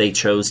of if they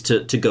chose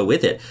to go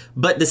with it.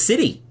 But the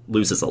city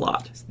loses a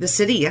lot. The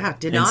city, did not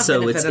benefit at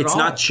all. And so it's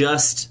not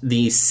just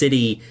the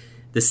city.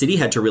 The city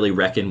had to really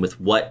reckon with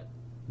what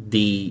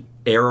the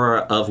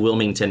era of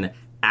Wilmington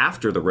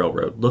after the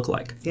railroad looked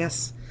like.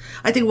 Yes.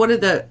 I think one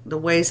of the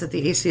ways that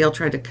the ACL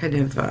tried to kind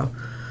of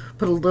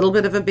put a little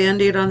bit of a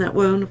Band-Aid on that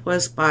wound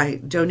was by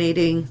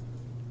donating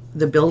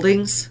the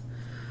buildings,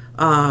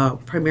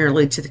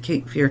 primarily to the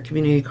Cape Fear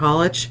Community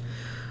College.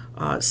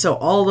 So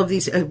all of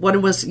these,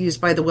 one was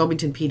used by the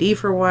Wilmington PD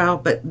for a while,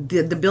 but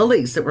the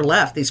buildings that were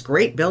left, these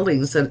great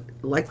buildings that,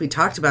 like we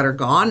talked about, are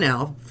gone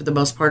now for the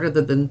most part,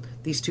 other than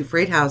these two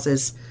freight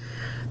houses.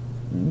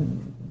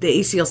 The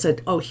ACL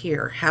said,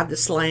 here, have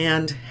this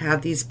land,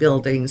 have these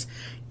buildings,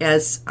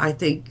 as I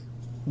think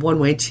one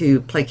way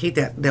to placate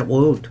that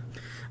wound.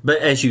 But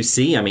as you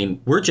see, I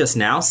mean, we're just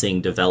now seeing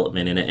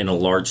development in a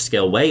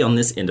large-scale way on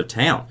this end of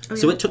town. Oh,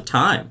 yeah. So it took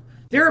time.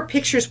 There are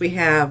pictures we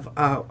have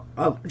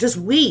of just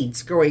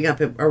weeds growing up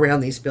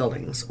around these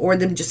buildings, or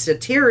them just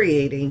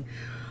deteriorating,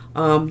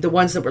 the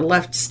ones that were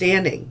left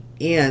standing.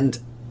 And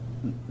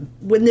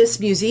when this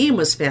museum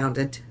was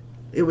founded,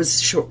 it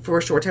was for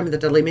a short time at the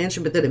Dudley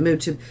Mansion, but then it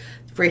moved to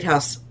Freight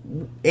House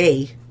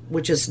A,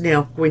 which is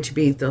now going to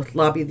be the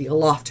lobby of the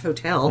Aloft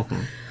Hotel.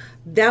 Mm-hmm.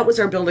 That was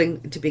our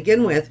building to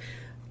begin with.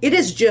 It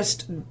is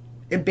just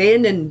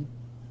abandoned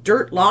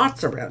dirt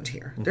lots around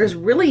here. Mm-hmm. There's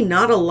really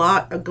not a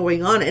lot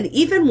going on. And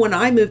even when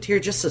I moved here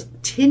just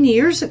 10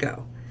 years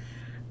ago,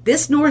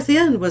 this North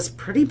End was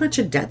pretty much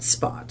a dead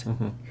spot.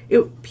 Mm-hmm.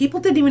 People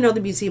didn't even know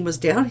the museum was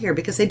down here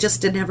because they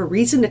just didn't have a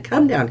reason to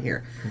come down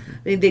here. Mm-hmm.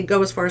 I mean, they'd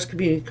go as far as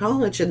community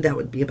college, and that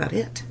would be about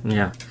it.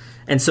 Yeah.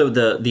 And so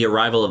the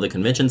arrival of the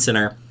convention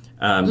center,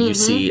 you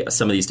see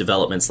some of these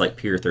developments like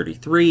Pier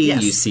 33.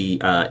 Yes. You see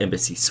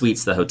Embassy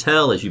Suites, the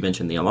hotel, as you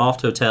mentioned, the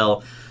Aloft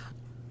Hotel.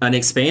 An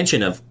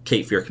expansion of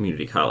Cape Fear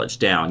Community College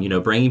down,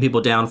 bringing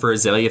people down for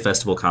Azalea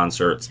Festival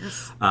concerts.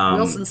 Yes.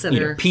 Wilson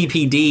Center.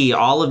 PPD,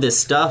 all of this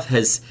stuff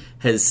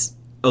has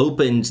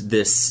opened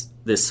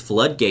this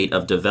floodgate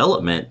of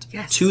development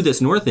to this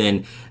North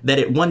End that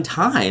at one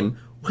time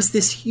was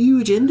this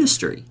huge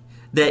industry.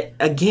 That,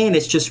 again,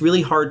 it's just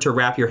really hard to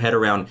wrap your head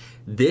around.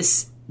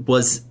 This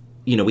was,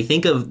 we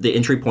think of the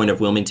entry point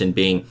of Wilmington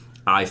being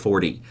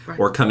I-40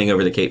 or coming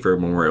over the Cape Fear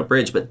Memorial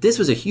Bridge, but this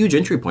was a huge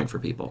entry point for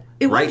people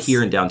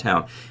here in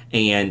downtown.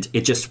 And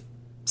it just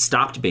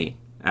stopped being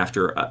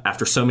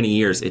after so many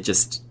years.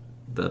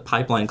 The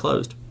pipeline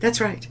closed. That's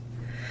right.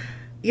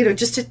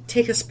 Just to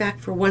take us back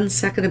for 1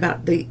 second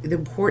about the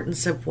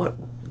importance of what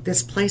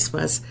this place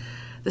was.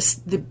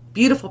 the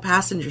beautiful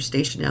passenger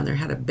station down there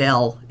had a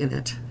bell in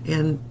it,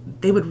 and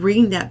they would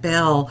ring that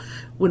bell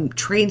when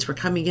trains were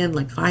coming in,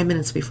 like 5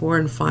 minutes before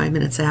and 5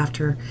 minutes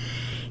after,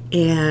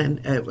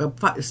 and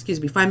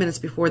 5 minutes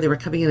before they were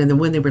coming in, and then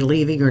when they were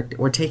leaving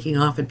or taking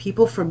off, and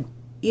people from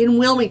in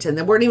Wilmington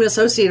that weren't even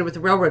associated with the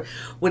railroad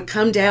would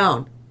come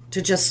down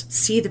to just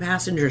see the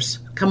passengers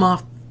come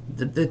off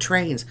the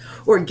trains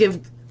or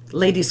give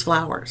ladies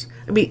flowers.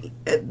 I mean,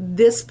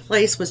 this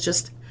place was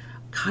just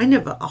kind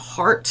of a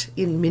heart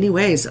in many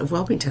ways of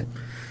Wilmington.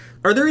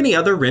 Are there any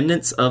other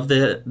remnants of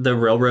the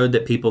railroad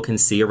that people can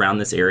see around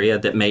this area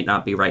that may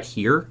not be right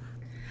here?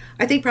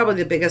 I think probably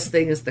the biggest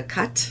thing is the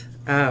cut,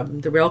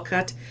 the rail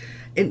cut.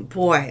 And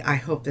boy, I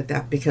hope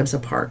that becomes a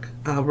park.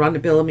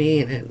 Rhonda Bellamy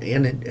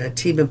and a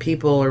team of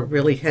people are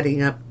really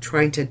heading up,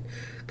 trying to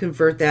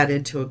convert that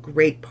into a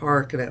great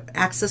park and an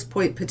access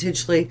point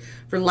potentially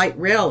for light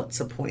rail at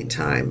some point in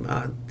time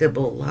that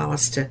will allow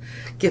us to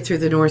get through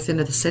the north end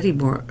of the city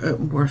more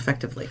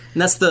effectively.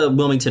 And that's the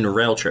Wilmington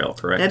Rail Trail,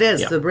 correct? That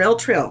is. Yeah. The rail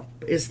trail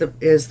is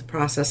the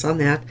process on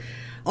that.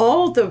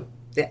 All the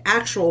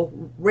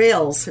actual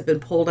rails have been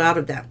pulled out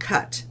of that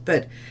cut,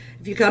 but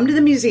if you come to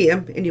the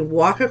museum and you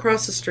walk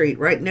across the street,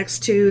 right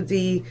next to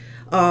the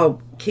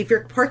Cape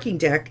Fear parking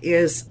deck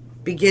is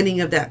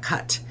beginning of that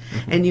cut.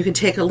 And you can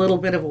take a little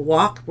bit of a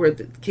walk where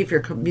the Cape Fear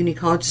Community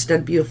College has done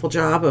a beautiful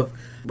job of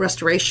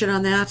restoration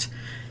on that.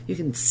 You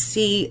can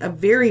see a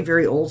very,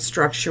 very old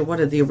structure, one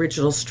of the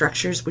original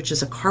structures, which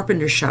is a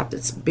carpenter shop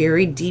that's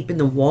buried deep in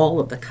the wall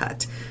of the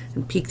cut,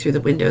 and peek through the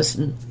windows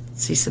and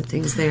see some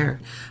things there.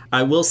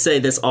 I will say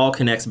this all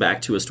connects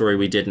back to a story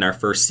we did in our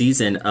first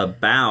season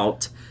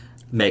about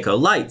Mako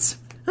Lights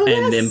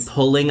and them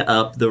pulling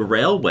up the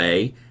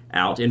railway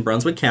out in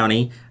Brunswick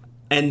County.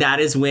 And that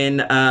is when,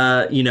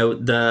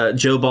 the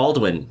Joe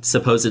Baldwin,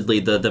 supposedly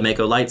the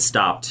Mako Lights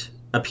stopped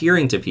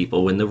appearing to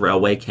people when the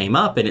railway came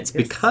up. And it's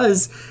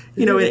because,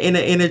 in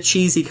a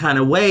cheesy kind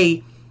of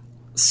way,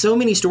 so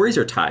many stories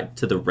are tied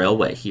to the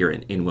railway here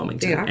in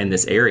Wilmington and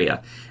this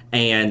area.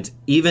 And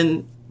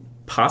even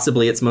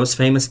possibly its most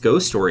famous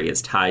ghost story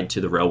is tied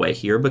to the railway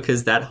here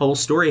because that whole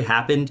story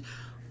happened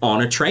on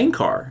a train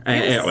car,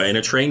 in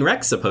a train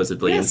wreck,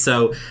 supposedly. Yes. And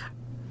so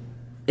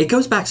it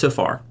goes back so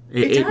far.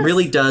 It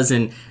really does.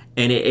 And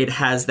it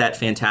has that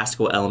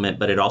fantastical element,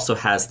 but it also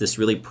has this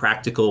really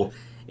practical,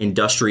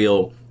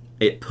 industrial,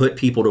 it put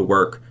people to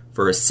work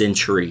for a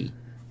century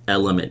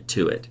element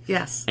to it.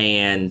 Yes.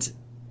 And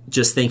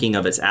just thinking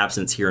of its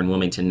absence here in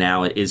Wilmington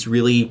now is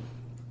really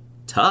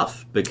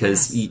tough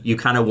because you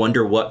kind of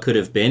wonder what could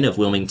have been of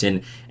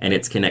Wilmington and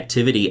its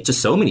connectivity to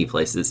so many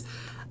places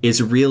is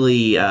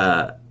really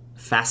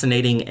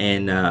fascinating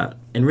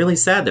and really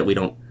sad that we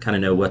don't kind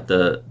of know what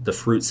the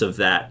fruits of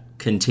that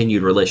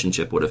continued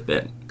relationship would have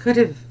been.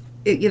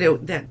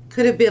 That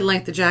could have been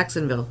like the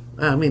Jacksonville.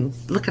 I mean,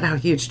 look at how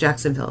huge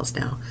Jacksonville is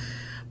now.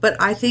 But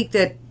I think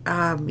that,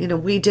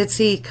 we did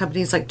see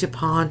companies like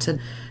DuPont and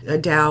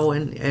Dow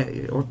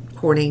or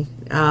Corning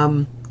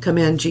come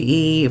in,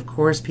 GE, of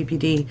course,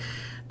 PPD,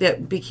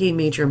 that became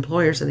major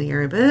employers in the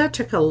area. But that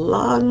took a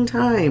long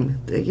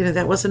time.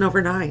 That wasn't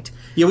overnight.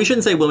 Yeah, we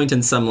shouldn't say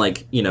Wilmington's some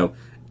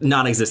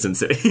non-existent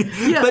city.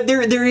 Yeah. But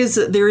there is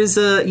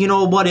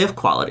a what if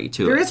quality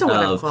to it. There is a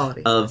what if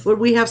quality. Would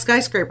we have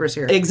skyscrapers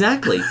here?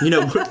 Exactly. Would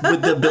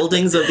the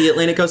buildings of the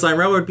Atlantic Coastline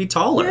Railroad be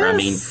taller? Yes, I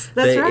mean,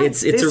 that's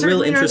right. It's a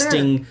real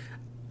interesting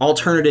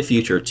alternative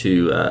future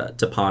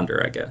to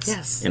ponder, I guess.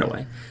 Yes. In a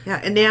way.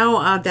 Yeah, and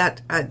now the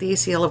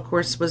ACL, of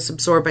course, was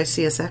absorbed by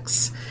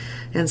CSX.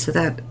 And so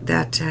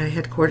that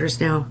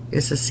headquarters now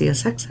is a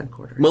CSX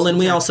headquarters. Well, and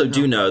we also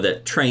do know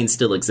that trains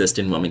still exist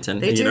in Wilmington.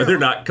 They do. They're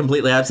not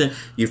completely absent.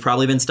 You've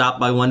probably been stopped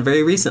by one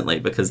very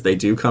recently because they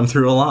do come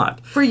through a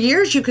lot. For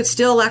years, you could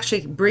still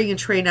actually bring a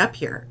train up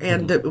here.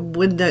 And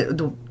when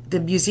the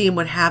museum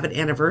would have an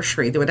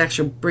anniversary, they would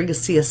actually bring a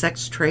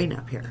CSX train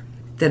up here.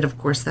 Then, of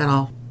course, that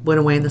all went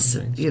away at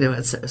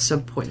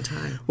some point in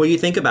time. Well, you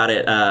think about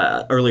it.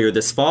 Earlier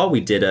this fall,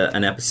 we did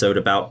an episode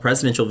about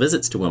presidential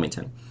visits to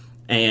Wilmington.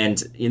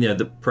 And,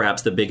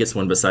 perhaps the biggest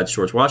one besides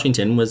George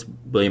Washington was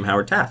William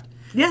Howard Taft.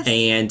 Yes.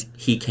 And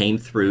he came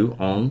through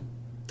on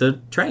the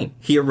train.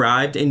 He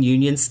arrived in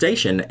Union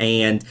Station,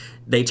 and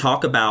they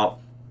talk about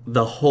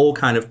the whole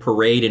kind of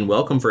parade and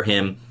welcome for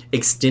him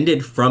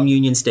extended from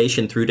Union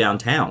Station through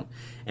downtown.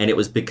 And it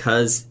was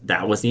because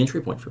that was the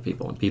entry point for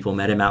people, and people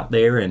met him out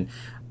there. And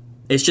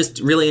it's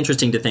just really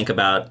interesting to think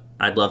about.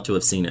 I'd love to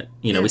have seen it.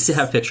 We still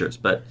have pictures,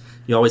 but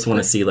you always want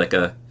to see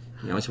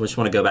I just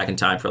want to go back in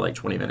time for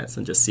 20 minutes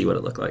and just see what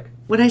it looked like.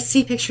 When I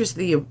see pictures of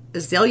the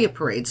Azalea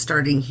Parade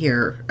starting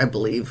here, I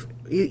believe,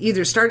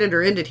 either started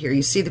or ended here,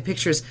 you see the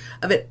pictures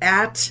of it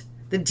at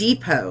the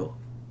depot,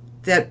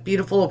 that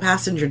beautiful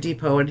passenger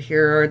depot, and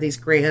here are these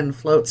grand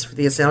floats for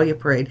the Azalea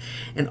Parade,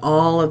 and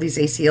all of these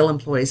ACL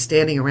employees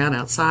standing around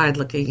outside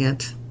looking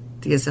at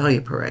the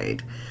Azalea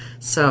Parade.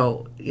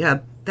 So,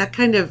 yeah, that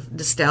kind of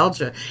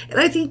nostalgia. And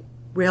I think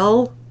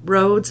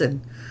railroads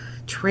and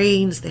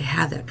trains, they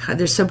have that kind.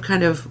 There's some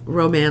kind of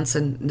romance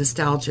and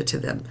nostalgia to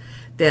them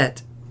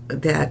that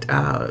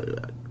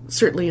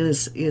certainly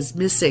is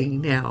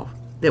missing now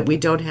that we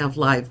don't have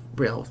live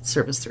rail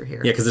service through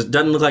here. Yeah, because it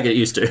doesn't look like it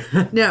used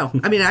to. No,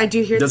 I mean, I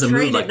do hear the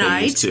train at night.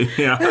 They used to.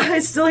 Yeah. I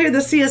still hear the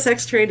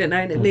CSX train at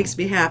night. It makes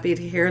me happy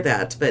to hear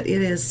that, but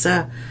it is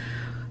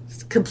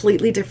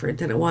completely different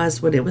than it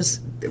was when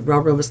the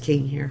railroad was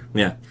king here.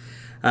 Yeah.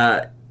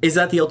 Is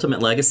that the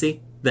ultimate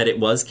legacy? That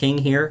it was king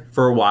here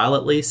for a while,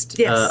 at least,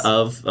 yes.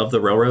 Of the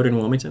railroad in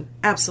Wilmington?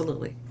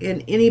 Absolutely.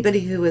 And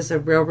anybody who is a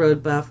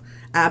railroad buff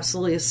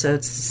absolutely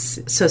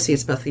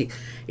associates both the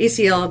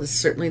ACL and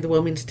certainly the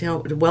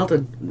Wilmington,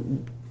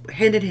 Weldon,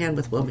 hand in hand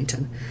with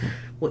Wilmington.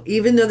 Well,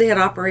 even though they had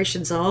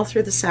operations all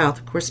through the South,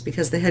 of course,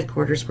 because the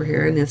headquarters were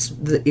here and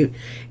it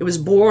was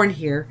born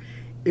here,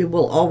 it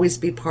will always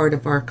be part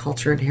of our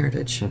culture and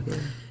heritage. Yeah.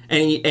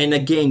 And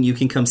again, you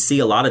can come see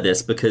a lot of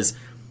this because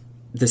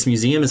this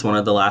museum is one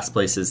of the last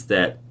places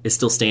that is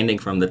still standing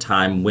from the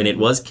time when it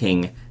was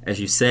king, as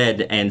you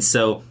said. And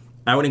so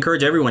I would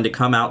encourage everyone to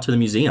come out to the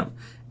museum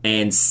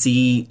and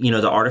see,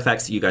 the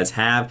artifacts that you guys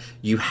have.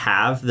 You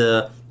have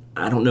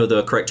I don't know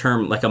the correct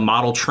term, like a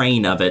model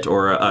train of it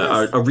or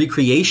a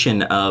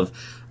recreation of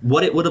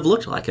what it would have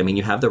looked like. I mean,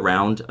 you have the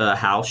round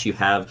house, you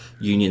have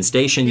Union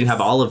Station, you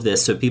have all of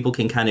this so people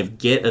can kind of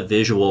get a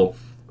visual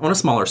on a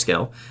smaller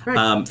scale,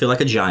 right. Feel like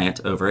a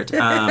giant over it,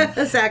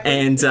 exactly,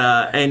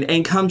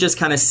 and come just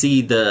kind of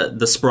see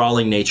the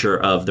sprawling nature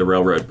of the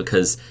railroad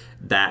because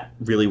that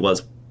really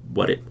was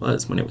what it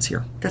was when it was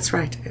here. That's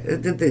right.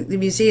 The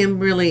museum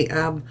really,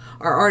 our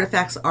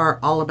artifacts are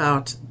all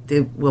about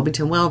the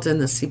Wilmington Weldon,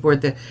 the Seaboard,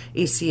 the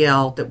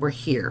ACL that were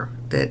here.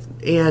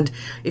 And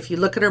if you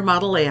look at our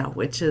model layout,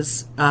 which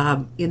is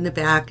in the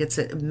back, it's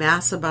a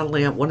massive model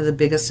layout, one of the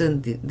biggest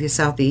in the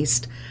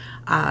Southeast.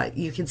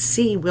 You can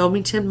see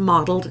Wilmington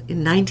modeled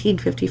in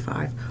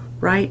 1955,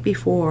 right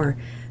before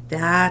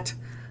that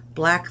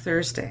Black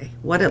Thursday,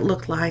 what it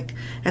looked like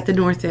at the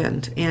north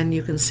end. And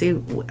you can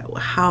see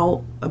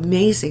how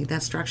amazing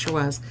that structure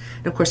was.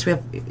 And of course, we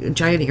have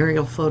giant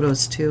aerial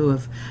photos, too,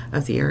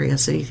 of the area.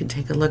 So you can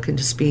take a look and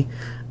just be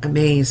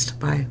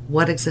amazed by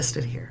what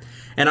existed here.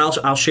 And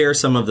I'll share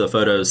some of the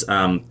photos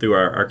through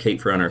our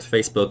Cape Fear Unearthed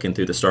Facebook and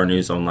through the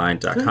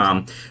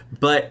starnewsonline.com.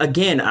 But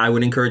again, I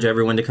would encourage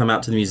everyone to come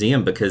out to the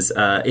museum because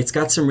it's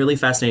got some really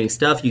fascinating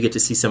stuff. You get to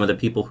see some of the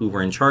people who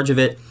were in charge of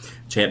it.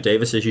 Champ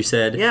Davis, as you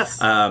said. Yes.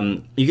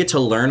 You get to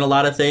learn a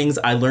lot of things.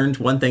 I learned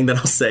one thing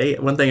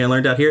I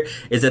learned out here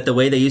is that the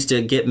way they used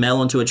to get mail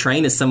onto a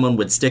train is someone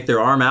would stick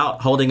their arm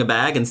out holding a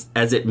bag, and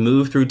as it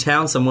moved through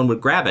town, someone would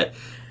grab it.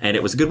 And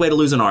it was a good way to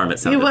lose an arm, it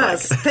sounded like. It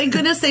was. Thank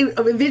goodness they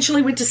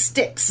eventually went to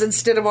sticks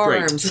instead of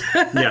arms.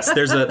 Yes,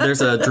 there's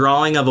a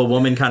drawing of a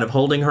woman kind of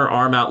holding her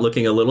arm out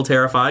looking a little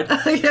terrified.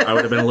 Yeah. I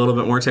would have been a little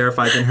bit more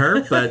terrified than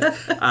her. But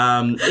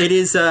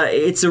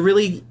it's a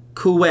really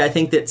cool way. I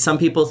think that some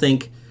people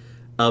think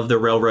of the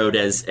railroad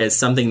as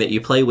something that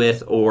you play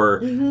with or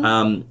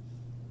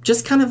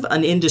just kind of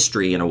an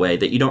industry in a way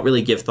that you don't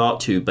really give thought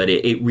to. But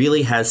it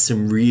really has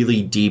some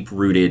really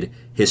deep-rooted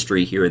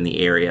history here in the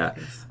area.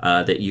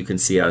 That you can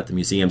see out at the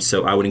museum.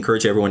 So I would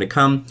encourage everyone to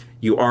come.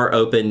 You are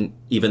open,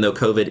 even though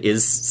COVID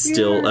is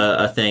still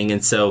a thing.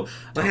 And so...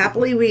 Well,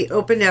 happily, we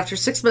opened after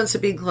 6 months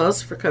of being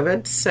closed for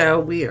COVID.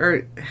 So we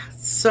are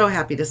so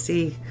happy to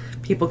see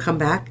people come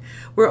back.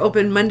 We're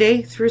open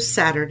Monday through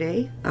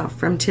Saturday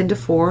from 10 to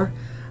 4.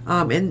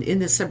 And in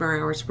the summer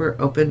hours, we're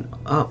open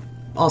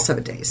all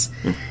 7 days.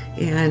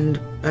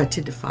 And 10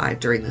 to 5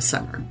 during the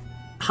summer.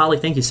 Holly,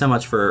 thank you so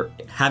much for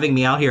having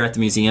me out here at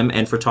the museum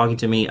and for talking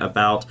to me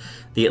about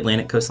the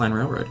Atlantic Coastline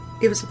Railroad.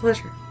 It was a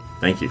pleasure.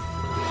 Thank you.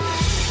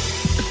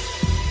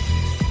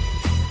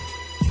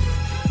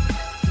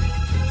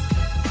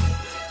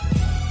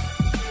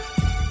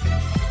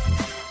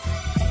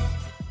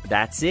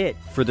 That's it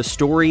for the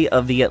story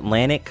of the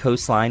Atlantic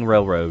Coastline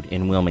Railroad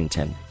in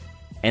Wilmington,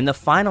 and the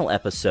final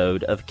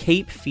episode of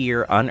Cape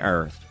Fear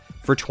Unearthed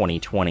for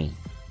 2020.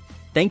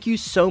 Thank you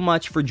so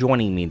much for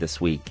joining me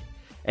this week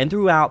and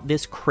throughout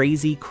this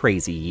crazy,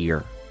 crazy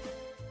year.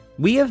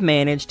 We have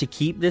managed to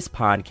keep this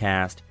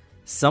podcast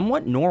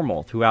somewhat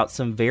normal throughout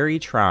some very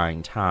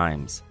trying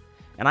times,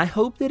 and I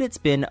hope that it's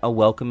been a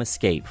welcome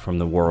escape from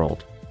the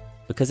world,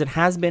 because it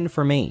has been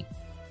for me.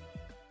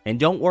 And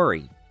don't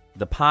worry,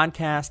 the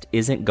podcast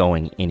isn't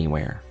going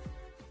anywhere.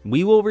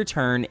 We will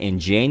return in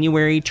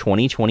January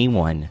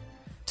 2021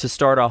 to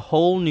start a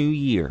whole new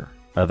year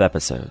of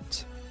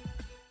episodes.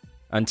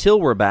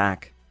 Until we're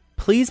back,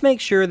 please make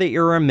sure that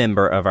you're a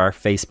member of our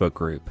Facebook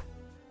group,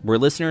 where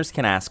listeners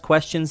can ask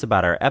questions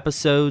about our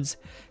episodes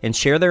and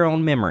share their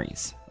own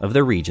memories of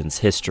the region's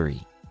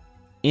history.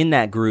 In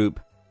that group,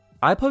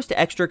 I post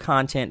extra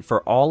content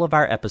for all of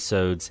our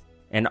episodes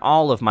and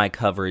all of my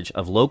coverage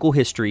of local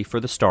history for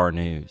the Star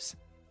News,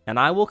 and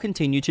I will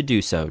continue to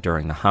do so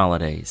during the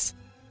holidays.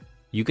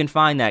 You can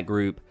find that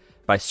group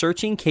by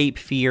searching Cape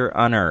Fear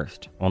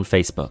Unearthed on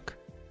Facebook.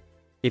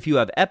 If you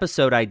have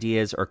episode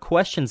ideas or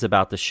questions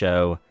about the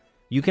show,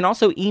 you can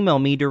also email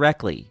me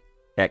directly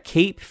at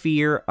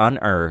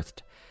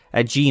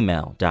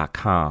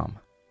capefearunearthed@gmail.com.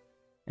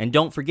 And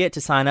don't forget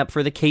to sign up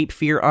for the Cape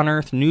Fear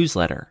Unearthed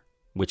newsletter,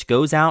 which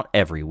goes out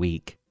every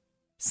week.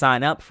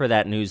 Sign up for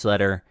that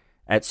newsletter,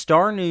 at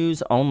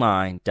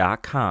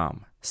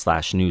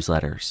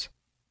starnewsonline.com/newsletters.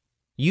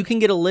 You can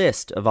get a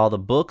list of all the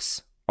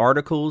books,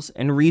 articles,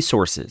 and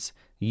resources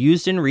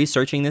used in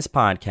researching this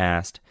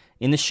podcast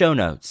in the show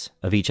notes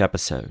of each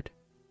episode.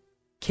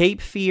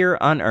 Cape Fear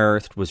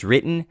Unearthed was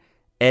written,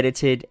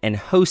 edited, and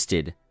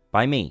hosted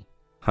by me,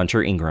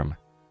 Hunter Ingram.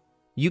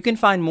 You can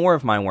find more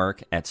of my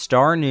work at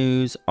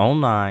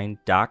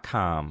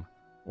starnewsonline.com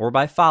or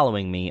by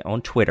following me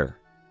on Twitter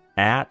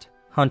at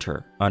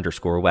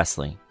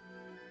Hunter_Wesley.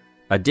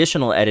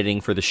 Additional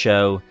editing for the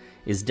show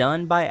is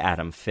done by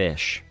Adam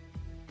Fish.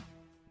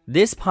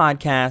 This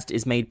podcast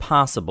is made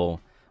possible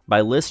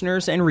by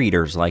listeners and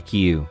readers like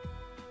you.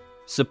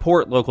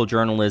 Support local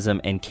journalism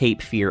and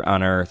Cape Fear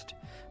Unearthed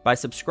by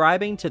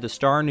subscribing to the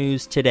Star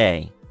News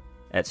today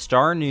at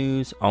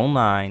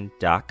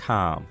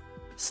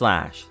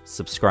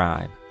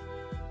starnewsonline.com/subscribe.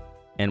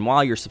 And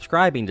while you're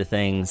subscribing to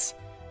things,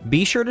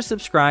 be sure to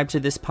subscribe to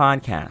this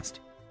podcast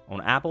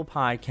on Apple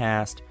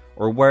Podcast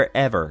or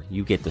wherever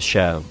you get the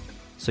show,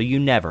 so you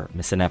never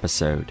miss an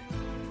episode.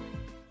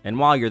 And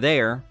while you're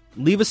there,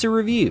 leave us a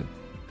review,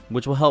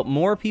 which will help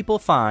more people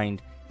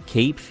find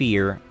Cape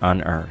Fear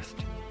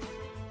Unearthed.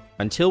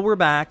 Until we're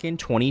back in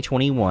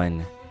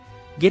 2021,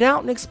 get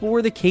out and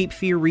explore the Cape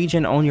Fear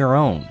region on your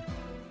own.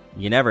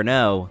 You never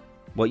know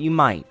what you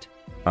might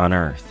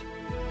unearth.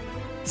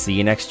 See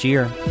you next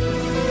year.